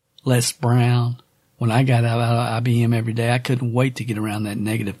 Les Brown. When I got out of IBM every day, I couldn't wait to get around that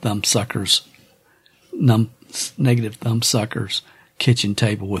negative thumb sucker's kitchen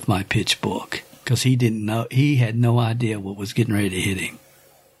table with my pitch book, because he had no idea what was getting ready to hit him.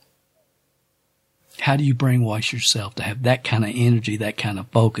 How do you brainwash yourself to have that kind of energy, that kind of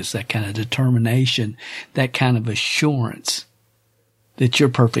focus, that kind of determination, that kind of assurance that your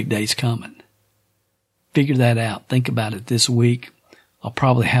perfect day's coming? Figure that out. Think about it this week. I'll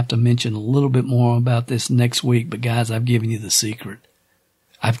probably have to mention a little bit more about this next week, but guys, I've given you the secret.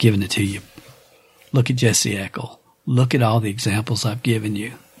 I've given it to you. Look at Jesse Eckel. Look at all the examples I've given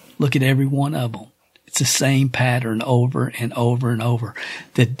you. Look at every one of them. It's the same pattern over and over and over.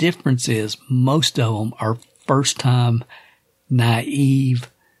 The difference is most of them are first-time,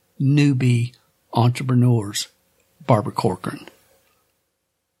 naive, newbie entrepreneurs. Barbara Corcoran,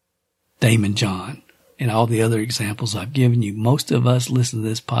 Damon John, and all the other examples I've given you. Most of us listen to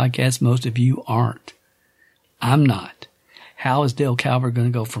this podcast. Most of you aren't. I'm not. How is Dale Calvert going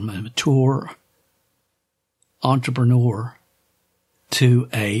to go from a mature entrepreneur to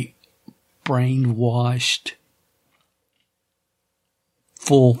a brainwashed,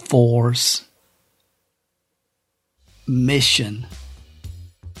 full force mission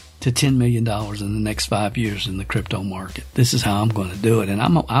to $10 million in the next 5 years in the crypto market? This is how I'm going to do it. And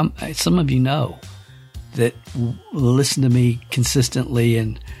I'm some of you know that listen to me consistently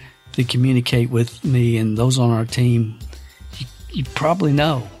and to communicate with me, and those on our team, you probably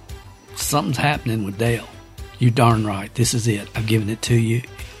know something's happening with Dale. You're darn right. This is it. I've given it to you.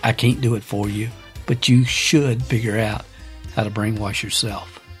 I can't do it for you, but you should figure out how to brainwash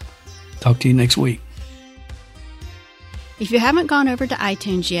yourself. Talk to you next week. If you haven't gone over to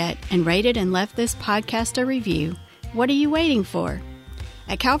iTunes yet and rated and left this podcast a review, what are you waiting for?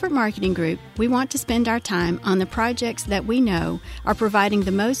 At Calvert Marketing Group, we want to spend our time on the projects that we know are providing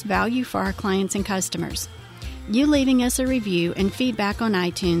the most value for our clients and customers. You leaving us a review and feedback on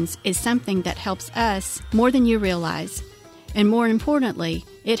iTunes is something that helps us more than you realize. And more importantly,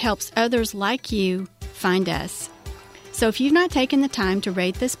 it helps others like you find us. So if you've not taken the time to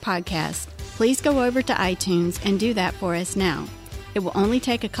rate this podcast, please go over to iTunes and do that for us now. It will only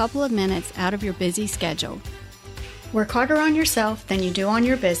take a couple of minutes out of your busy schedule. Work harder on yourself than you do on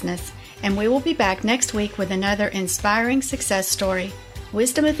your business, and we will be back next week with another inspiring success story,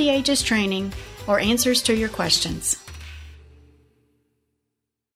 wisdom of the ages training, or answers to your questions.